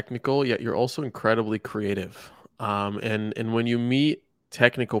incredibly technical, yet you're also incredibly creative. And when you meet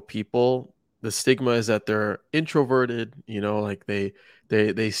technical people, the stigma is that they're introverted, like they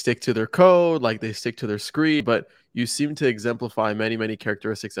stick to their code, like they stick to their screen, but you seem to exemplify many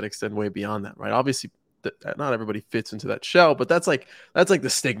characteristics that extend way beyond that, right? Obviously, not everybody fits into that shell, but that's like the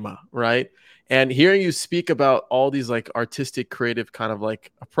stigma, right? And hearing you speak about all these like artistic, creative kind of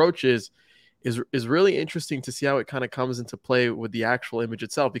like approaches is really interesting to see how it kind of comes into play with the actual image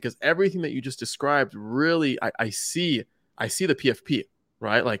itself, because everything that you just described really I see the PFP,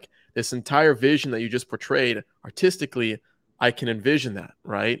 right? Like this entire vision that you just portrayed artistically, I can envision that,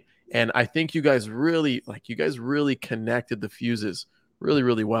 right? And I think you guys really connected the fuses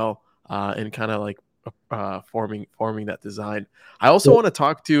really well, and kind of like forming that design. I also want to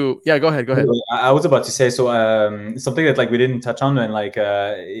talk to, yeah, go ahead. I was about to say, so something that like we didn't touch on, and like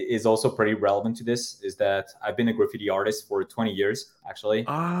is also pretty relevant to this, is that I've been a graffiti artist for 20 years actually.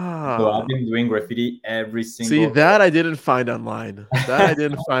 So I've been doing graffiti every See, single that I didn't find online.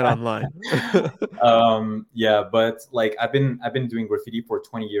 yeah, but like I've been doing graffiti for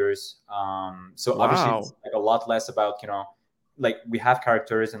 20 years. So obviously it's Wow. like a lot less about like we have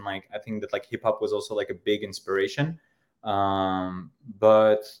characters, and like I think that like hip hop was also like a big inspiration.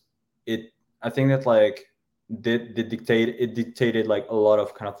 But it I think that like it dictated like a lot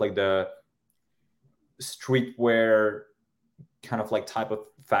of kind of like the streetwear kind of like type of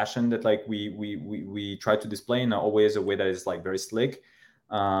fashion that like we try to display in always a way that is like very slick.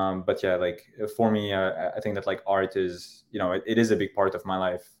 But yeah, like for me, I think that like art is it is a big part of my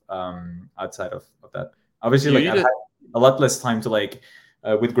life, outside of that. Obviously, You like need I've to, had a lot less time to like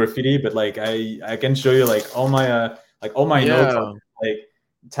with graffiti, but like I can show you like all my notes are yeah. like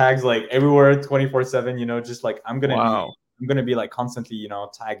tags like everywhere 24/7. Just like I'm gonna Wow. be like constantly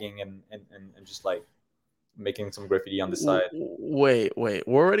tagging and just like making some graffiti on the side. Wait. We're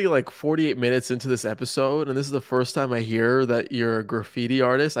already like 48 minutes into this episode, and this is the first time I hear that you're a graffiti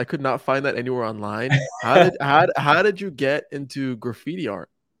artist. I could not find that anywhere online. How did you get into graffiti art?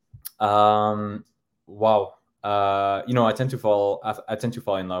 um, wow. I tend to fall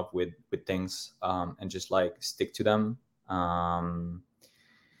in love with things, and just like stick to them. Um,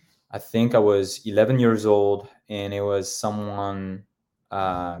 I think I was 11 years old, and it was someone.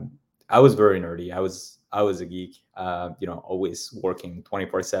 Uh, I was very nerdy. I was a geek. Always working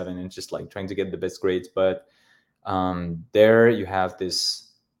 24/7 and just like trying to get the best grades. But there you have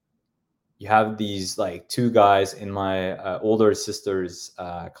these like two guys in my older sister's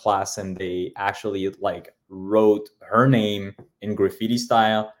class, and they actually like wrote her name in graffiti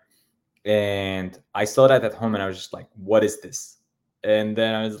style, and I saw that at home, and I was just like, what is this? And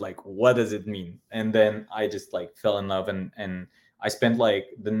then I was like, what does it mean? And then I just like fell in love, and I spent like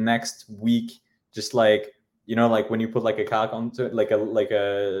the next week just like, like when you put like a calc onto it, like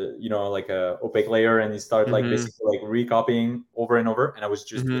a opaque layer, and you start like Mm-hmm. basically like recopying over and over, and I was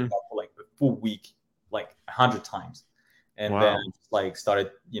just doing Mm-hmm. that for like a full week, like 100 times. And then I Wow. just like started,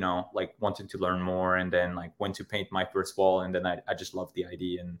 like wanting to learn more, and then like went to paint my first wall, and then I just loved the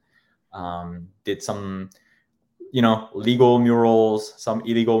idea, and did some legal murals, some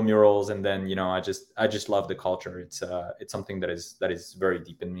illegal murals, and then I just love the culture. It's something that is very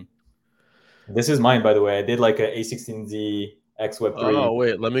deep in me. This is mine, by the way. I did like a A16Z X Web 3. Oh,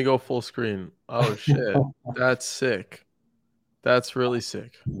 wait, let me go full screen. Oh shit. That's sick. That's really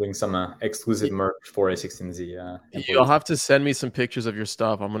sick. Doing some exclusive merch for A16Z You'll employees. have to send me some pictures of your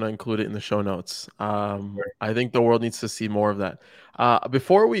stuff. I'm gonna include it in the show notes. I think the world needs to see more of that.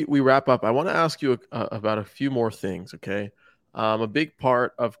 Before we wrap up, I want to ask you about a few more things. Okay, a big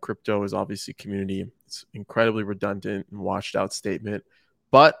part of crypto is obviously community. It's incredibly redundant and washed out statement,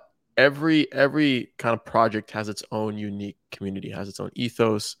 but every kind of project has its own unique community, has its own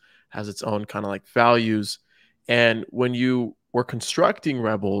ethos, has its own kind of like values. And when you were constructing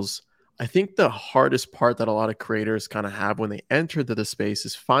Rebels, I think the hardest part that a lot of creators kind of have when they enter into the space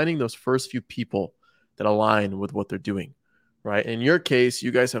is finding those first few people that align with what they're doing, right? In your case,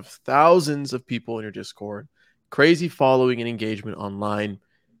 you guys have thousands of people in your Discord, crazy following and engagement online.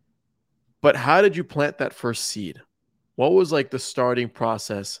 But how did you plant that first seed? What was like the starting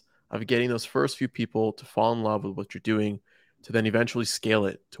process of getting those first few people to fall in love with what you're doing to then eventually scale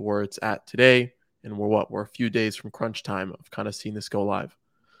it to where it's at today? And we're a few days from crunch time of kind of seeing this go live.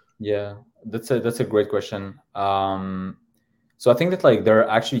 Yeah, that's a great question. So I think that like there are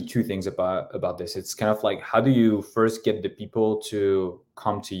actually two things about this. It's kind of like, how do you first get the people to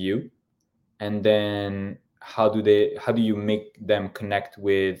come to you, and then how do you make them connect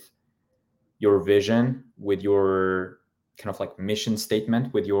with your vision, with your kind of like mission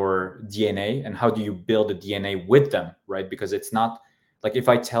statement, with your DNA, and how do you build the DNA with them, right? Because it's not like, if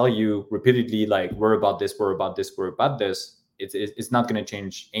I tell you repeatedly like, we're about this, we're about this, we're about this, it's not going to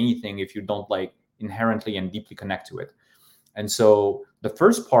change anything if you don't like inherently and deeply connect to it. And so the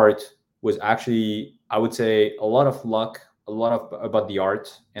first part was actually, I would say, a lot of luck, a lot of about the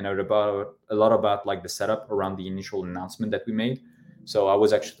art, and a lot about like the setup around the initial announcement that we made. So I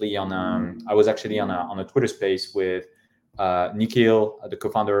was actually on a Twitter space with Nikhil, the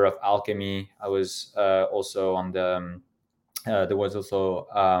co-founder of Alchemy. I was also on the there was also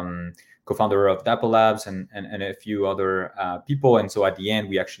co-founder of Dapple Labs, and a few other people. And so at the end,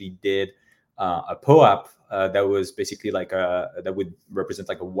 we actually did a POAP that was basically like that would represent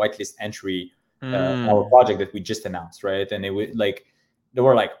like a whitelist entry on our Mm. project that we just announced, right? And it would like, there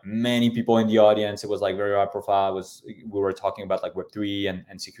were like many people in the audience. It was like very high profile. We were talking about like Web3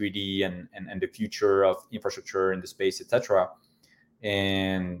 and security and the future of infrastructure in the space, etc.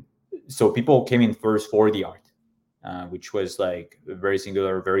 And so people came in first for the art, which was like very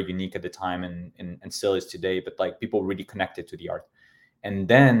singular, very unique at the time, and still is today. But like people really connected to the art, and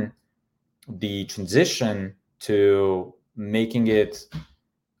then the transition to making it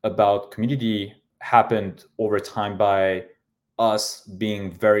about community happened over time by us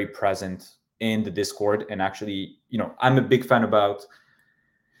being very present in the Discord. And actually, I'm a big fan about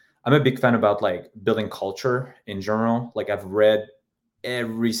like building culture in general. Like I've read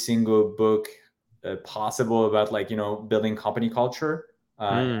every single book possible about like building company culture.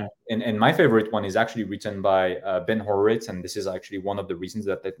 Uh, Mm. and my favorite one is actually written by Ben Horowitz, and this is actually one of the reasons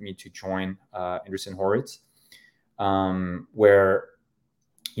that led me to join Anderson Horowitz, where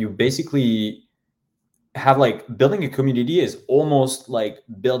you basically have like, building a community is almost like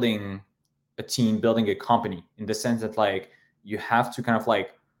building a team, building a company, in the sense that like you have to kind of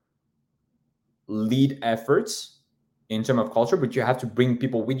like lead efforts in terms of culture, but you have to bring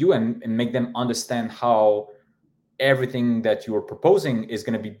people with you and make them understand how everything that you are proposing is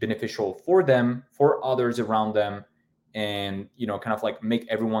going to be beneficial for them, for others around them, and kind of like make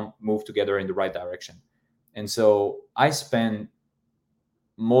everyone move together in the right direction. And so I spend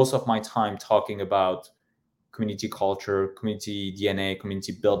most of my time talking about community culture, community DNA,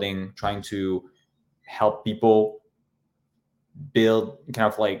 community building, trying to help people build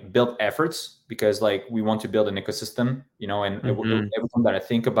efforts, because like we want to build an ecosystem, and every time that I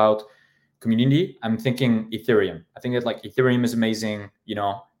think about community, I'm thinking Ethereum. I think that like Ethereum is amazing.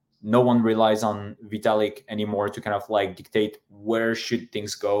 No one relies on Vitalik anymore to kind of like dictate where should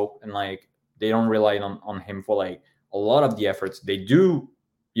things go, and like they don't rely on him for like a lot of the efforts. They do,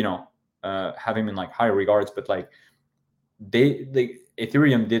 have him in like high regards, but like they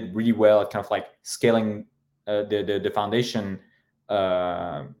Ethereum did really well at kind of like scaling the foundation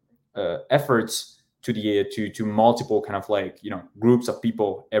efforts to multiple kind of like groups of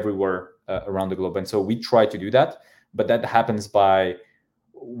people everywhere around the globe. And so we try to do that, but that happens by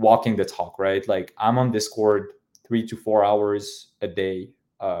walking the talk, right? Like I'm on Discord 3 to 4 hours a day,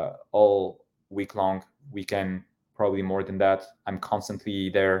 all week long, weekend probably more than that. I'm constantly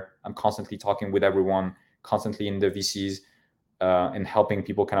there. I'm constantly talking with everyone, constantly in the VCs, and helping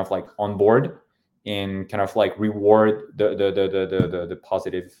people kind of like on board and kind of like reward the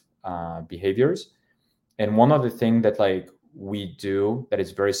positive behaviors. And one other thing that like we do that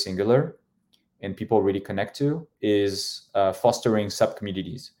is very singular and people really connect to is fostering sub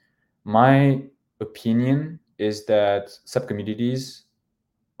communities. My opinion is that sub communities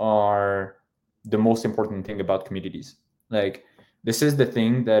are the most important thing about communities. Like this is the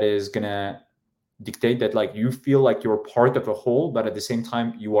thing that is gonna dictate that like you feel like you're part of a whole, but at the same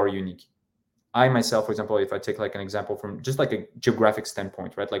time you are unique. I myself, for example, if I take like an example from just like a geographic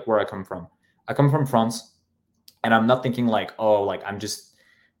standpoint, right? Like where I come from France, and I'm not thinking like, oh, like I'm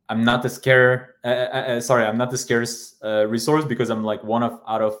not the I'm not the scarce resource because I'm like one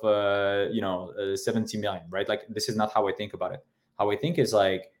out of 70 million, right? Like this is not how I think about it. How I think is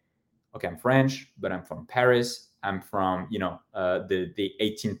like, okay, I'm French, but I'm from Paris. I'm from the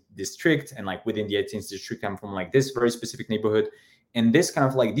 18th district, and like within the 18th district, I'm from like this very specific neighborhood. And this kind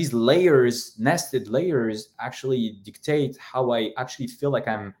of like these layers, nested layers, actually dictate how I actually feel like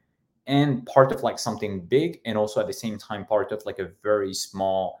I'm and part of like something big, and also at the same time part of like a very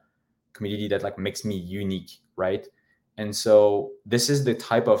small community that like makes me unique, right? And so this is the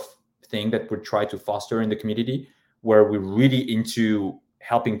type of thing that we try to foster in the community, where we're really into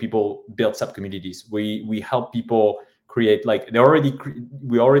helping people build sub communities. We help people create like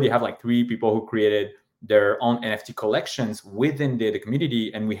we already have like 3 people who created their own NFT collections within the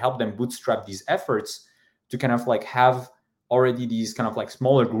community, and we help them bootstrap these efforts to kind of like have already these kind of like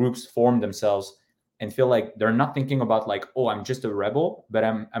smaller groups form themselves and feel like they're not thinking about like, oh, I'm just a rebel, but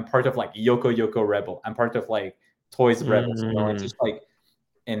I'm part of like Yoko Rebel. I'm part of like Toys Rebels. It's just like,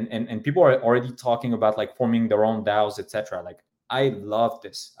 and people are already talking about like forming their own DAOs, etc. Like I love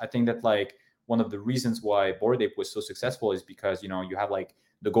this. I think that like one of the reasons why Bored Ape was so successful is because you have like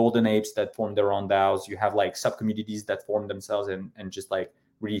the golden apes that form their own DAOs. You have like sub communities that form themselves and just like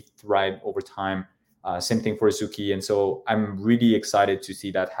really thrive over time. Same thing for Azuki. And so I'm really excited to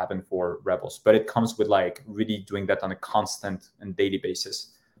see that happen for Rebels. But it comes with like really doing that on a constant and daily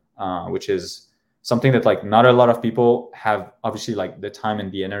basis, which is something that like not a lot of people have obviously like the time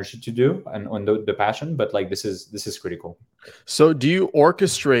and the energy to do, and the passion, but like this is critical. So do you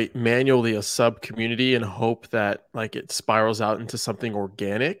orchestrate manually a sub community and hope that like it spirals out into something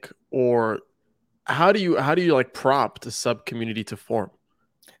organic, or how do you like prompt a sub community to form?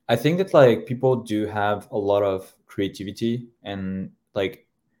 I think that like people do have a lot of creativity, and like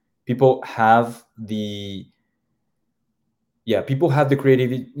people have the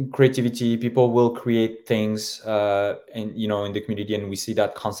creativity. People will create things and in the community, and we see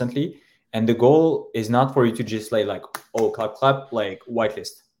that constantly. And the goal is not for you to just like oh, clap like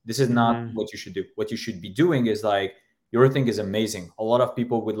whitelist. This is not what you should do. What you should be doing is like, your thing is amazing, a lot of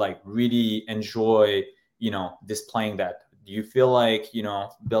people would like really enjoy displaying that. Do you feel like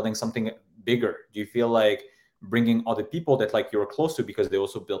building something bigger? Do you feel like bringing other people that like you're close to, because they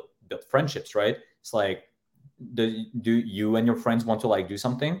also build friendships, right? It's like, do you and your friends want to like do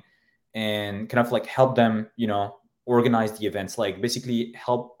something and kind of like help them organize the events, like basically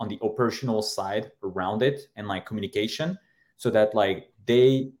help on the operational side around it and like communication, so that like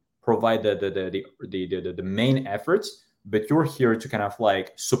they provide the main efforts, but you're here to kind of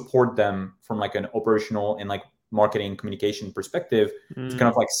like support them from like an operational and like marketing communication perspective, to kind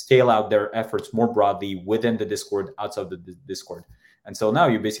of like scale out their efforts more broadly within the Discord, outside the Discord. And so now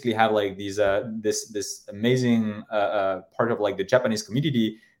you basically have like these this amazing part of like the Japanese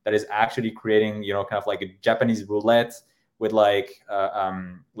community that is actually creating, you know, kind of like a Japanese roulette with like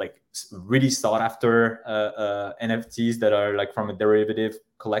really sought after NFTs that are like from a derivative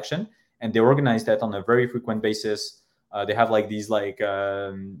collection, and they organize that on a very frequent basis. They have like these like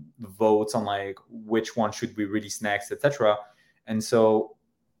votes on like which one should be released next, etc. And so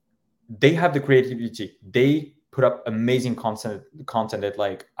they have the creativity. They put up amazing content that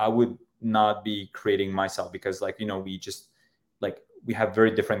like I would not be creating myself, because like, you know, we just like we have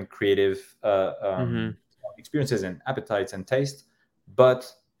very different creative experiences and appetites and taste.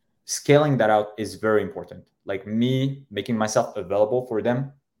 But scaling that out is very important. Like me making myself available for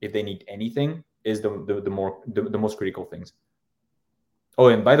them if they need anything is the most critical things. Oh,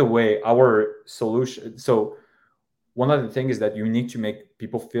 and by the way, our solution, so one other thing is that you need to make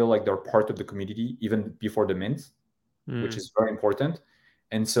people feel like they're part of the community even before the mint, which is very important.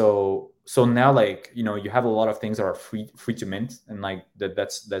 And so now, like, you know, you have a lot of things that are free to mint, and like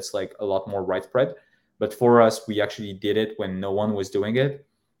that's like a lot more widespread. But for us, we actually did it when no one was doing it.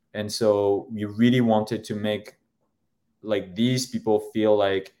 And so we really wanted to make like these people feel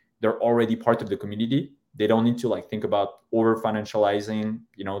like they're already part of the community. They don't need to like think about over financializing,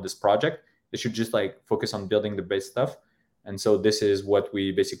 you know, this project. They should just like focus on building the base stuff. And so this is what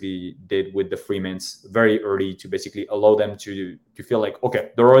we basically did with the free mints very early, to basically allow them to feel like,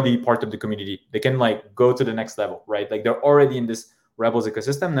 okay, they're already part of the community. They can like go to the next level, right? Like they're already in this Rebels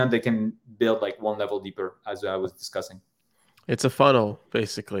ecosystem. Then they can build like one level deeper, as I was discussing. It's a funnel,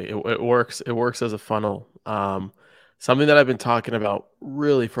 basically. It works. It works as a funnel. Something that I've been talking about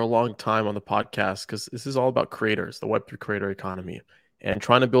really for a long time on the podcast, because this is all about creators, the Web3 creator economy, and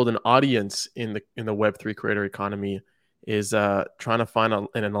trying to build an audience in the Web3 creator economy is trying to find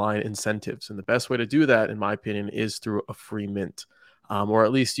and align incentives. And the best way to do that, in my opinion, is through a free mint, or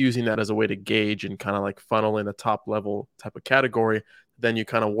at least using that as a way to gauge and kind of like funnel in a top level type of category. Then you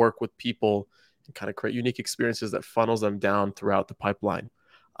kind of work with people and kind of create unique experiences that funnels them down throughout the pipeline.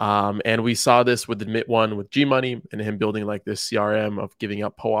 And we saw this with the Mint one with G Money and him building like this CRM of giving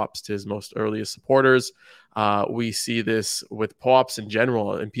out POAPs to his most earliest supporters. We see this with POAPs in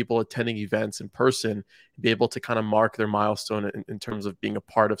general and people attending events in person, be able to kind of mark their milestone in terms of being a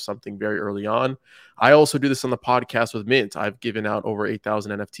part of something very early on. I also do this on the podcast with Mint. I've given out over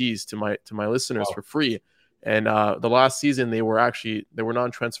 8,000 NFTs to my listeners for free. And the last season, they were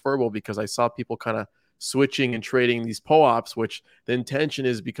non-transferable because I saw people kind of switching and trading these POAPs, which the intention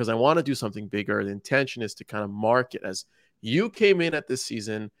is because I want to do something bigger. The intention is to kind of mark it as you came in at this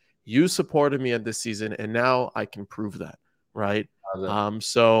season, you supported me at this season, and now I can prove that, right?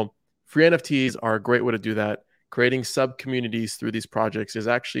 So free NFTs are a great way to do that. Creating sub-communities through these projects is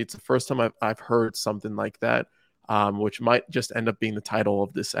actually, it's the first time I've heard something like that, which might just end up being the title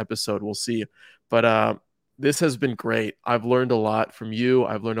of this episode. We'll see. But this has been great. I've learned a lot from you.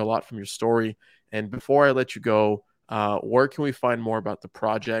 I've learned a lot from your story. And before I let you go, where can we find more about the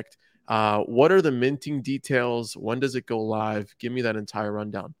project? What are the minting details? When does it go live? Give me that entire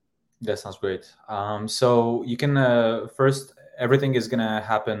rundown. That sounds great. So you can first, everything is going to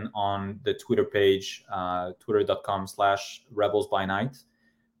happen on the Twitter page, twitter.com/rebelsbynight.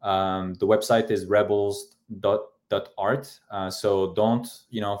 The website is rebels.art. So don't,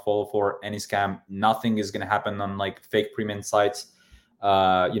 fall for any scam. Nothing is going to happen on like fake pre-mint sites.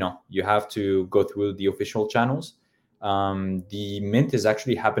 You have to go through the official channels. The mint is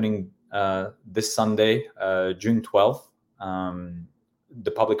actually happening this Sunday, June 12th.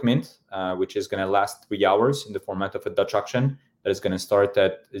 The public mint, which is going to last 3 hours in the format of a Dutch auction that is going to start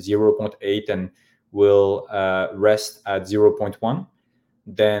at 0.8 and will rest at 0.1.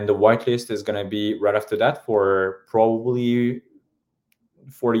 Then the whitelist is going to be right after that for probably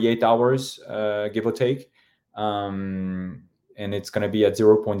 48 hours, give or take. And it's going to be at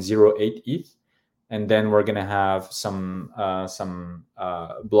 0.08 ETH. And then we're going to have some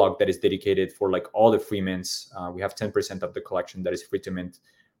blog that is dedicated for like all the free mints. We have 10% of the collection that is free to mint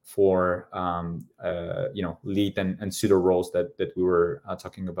for lead and pseudo roles that we were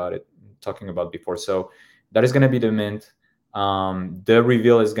talking about before. So that is going to be the mint. The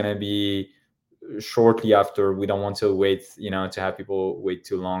reveal is going to be shortly after. We don't want to wait, to have people wait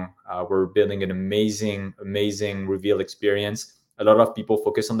too long. We're building an amazing reveal experience. A lot of people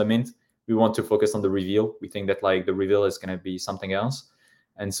focus on the mint. We want to focus on the reveal. We think that like the reveal is going to be something else,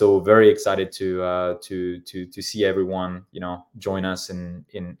 and so very excited to see everyone join us in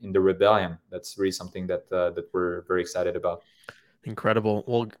the rebellion. That's really something that we're very excited about. Incredible.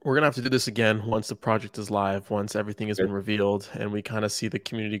 Well, we're going to have to do this again once the project is live, once everything has been Good. revealed, and we kind of see the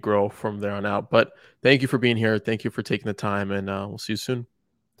community grow from there on out. But thank you for being here. Thank you for taking the time, and we'll see you soon.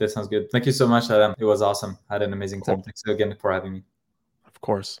 That sounds good. Thank you so much, Adam. It was awesome. I had an amazing time. Cool. Thanks again for having me. Of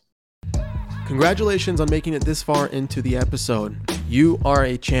course. Congratulations on making it this far into the episode. You are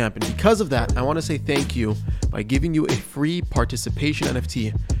a champ. And because of that, I want to say thank you by giving you a free participation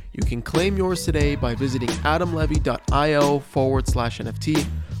NFT. You can claim yours today by visiting adamlevy.io/NFT.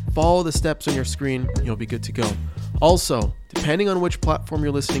 Follow the steps on your screen. You'll be good to go. Also, depending on which platform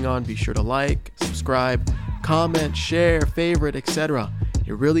you're listening on, be sure to like, subscribe, comment, share, favorite, etc.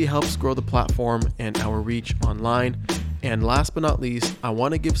 It really helps grow the platform and our reach online. And last but not least, I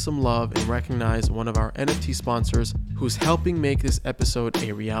want to give some love and recognize one of our NFT sponsors who's helping make this episode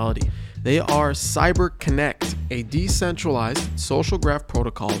a reality. They are CyberConnect, a decentralized social graph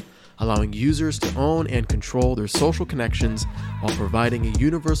protocol allowing users to own and control their social connections while providing a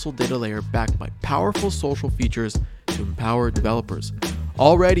universal data layer backed by powerful social features to empower developers.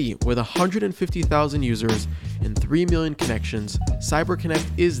 Already, with 150,000 users and 3 million connections, CyberConnect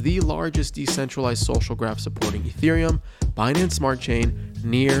is the largest decentralized social graph supporting Ethereum, Binance Smart Chain,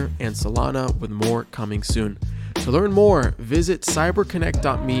 Near, and Solana, with more coming soon. To learn more, visit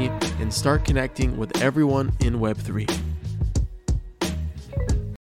cyberconnect.me and start connecting with everyone in Web3.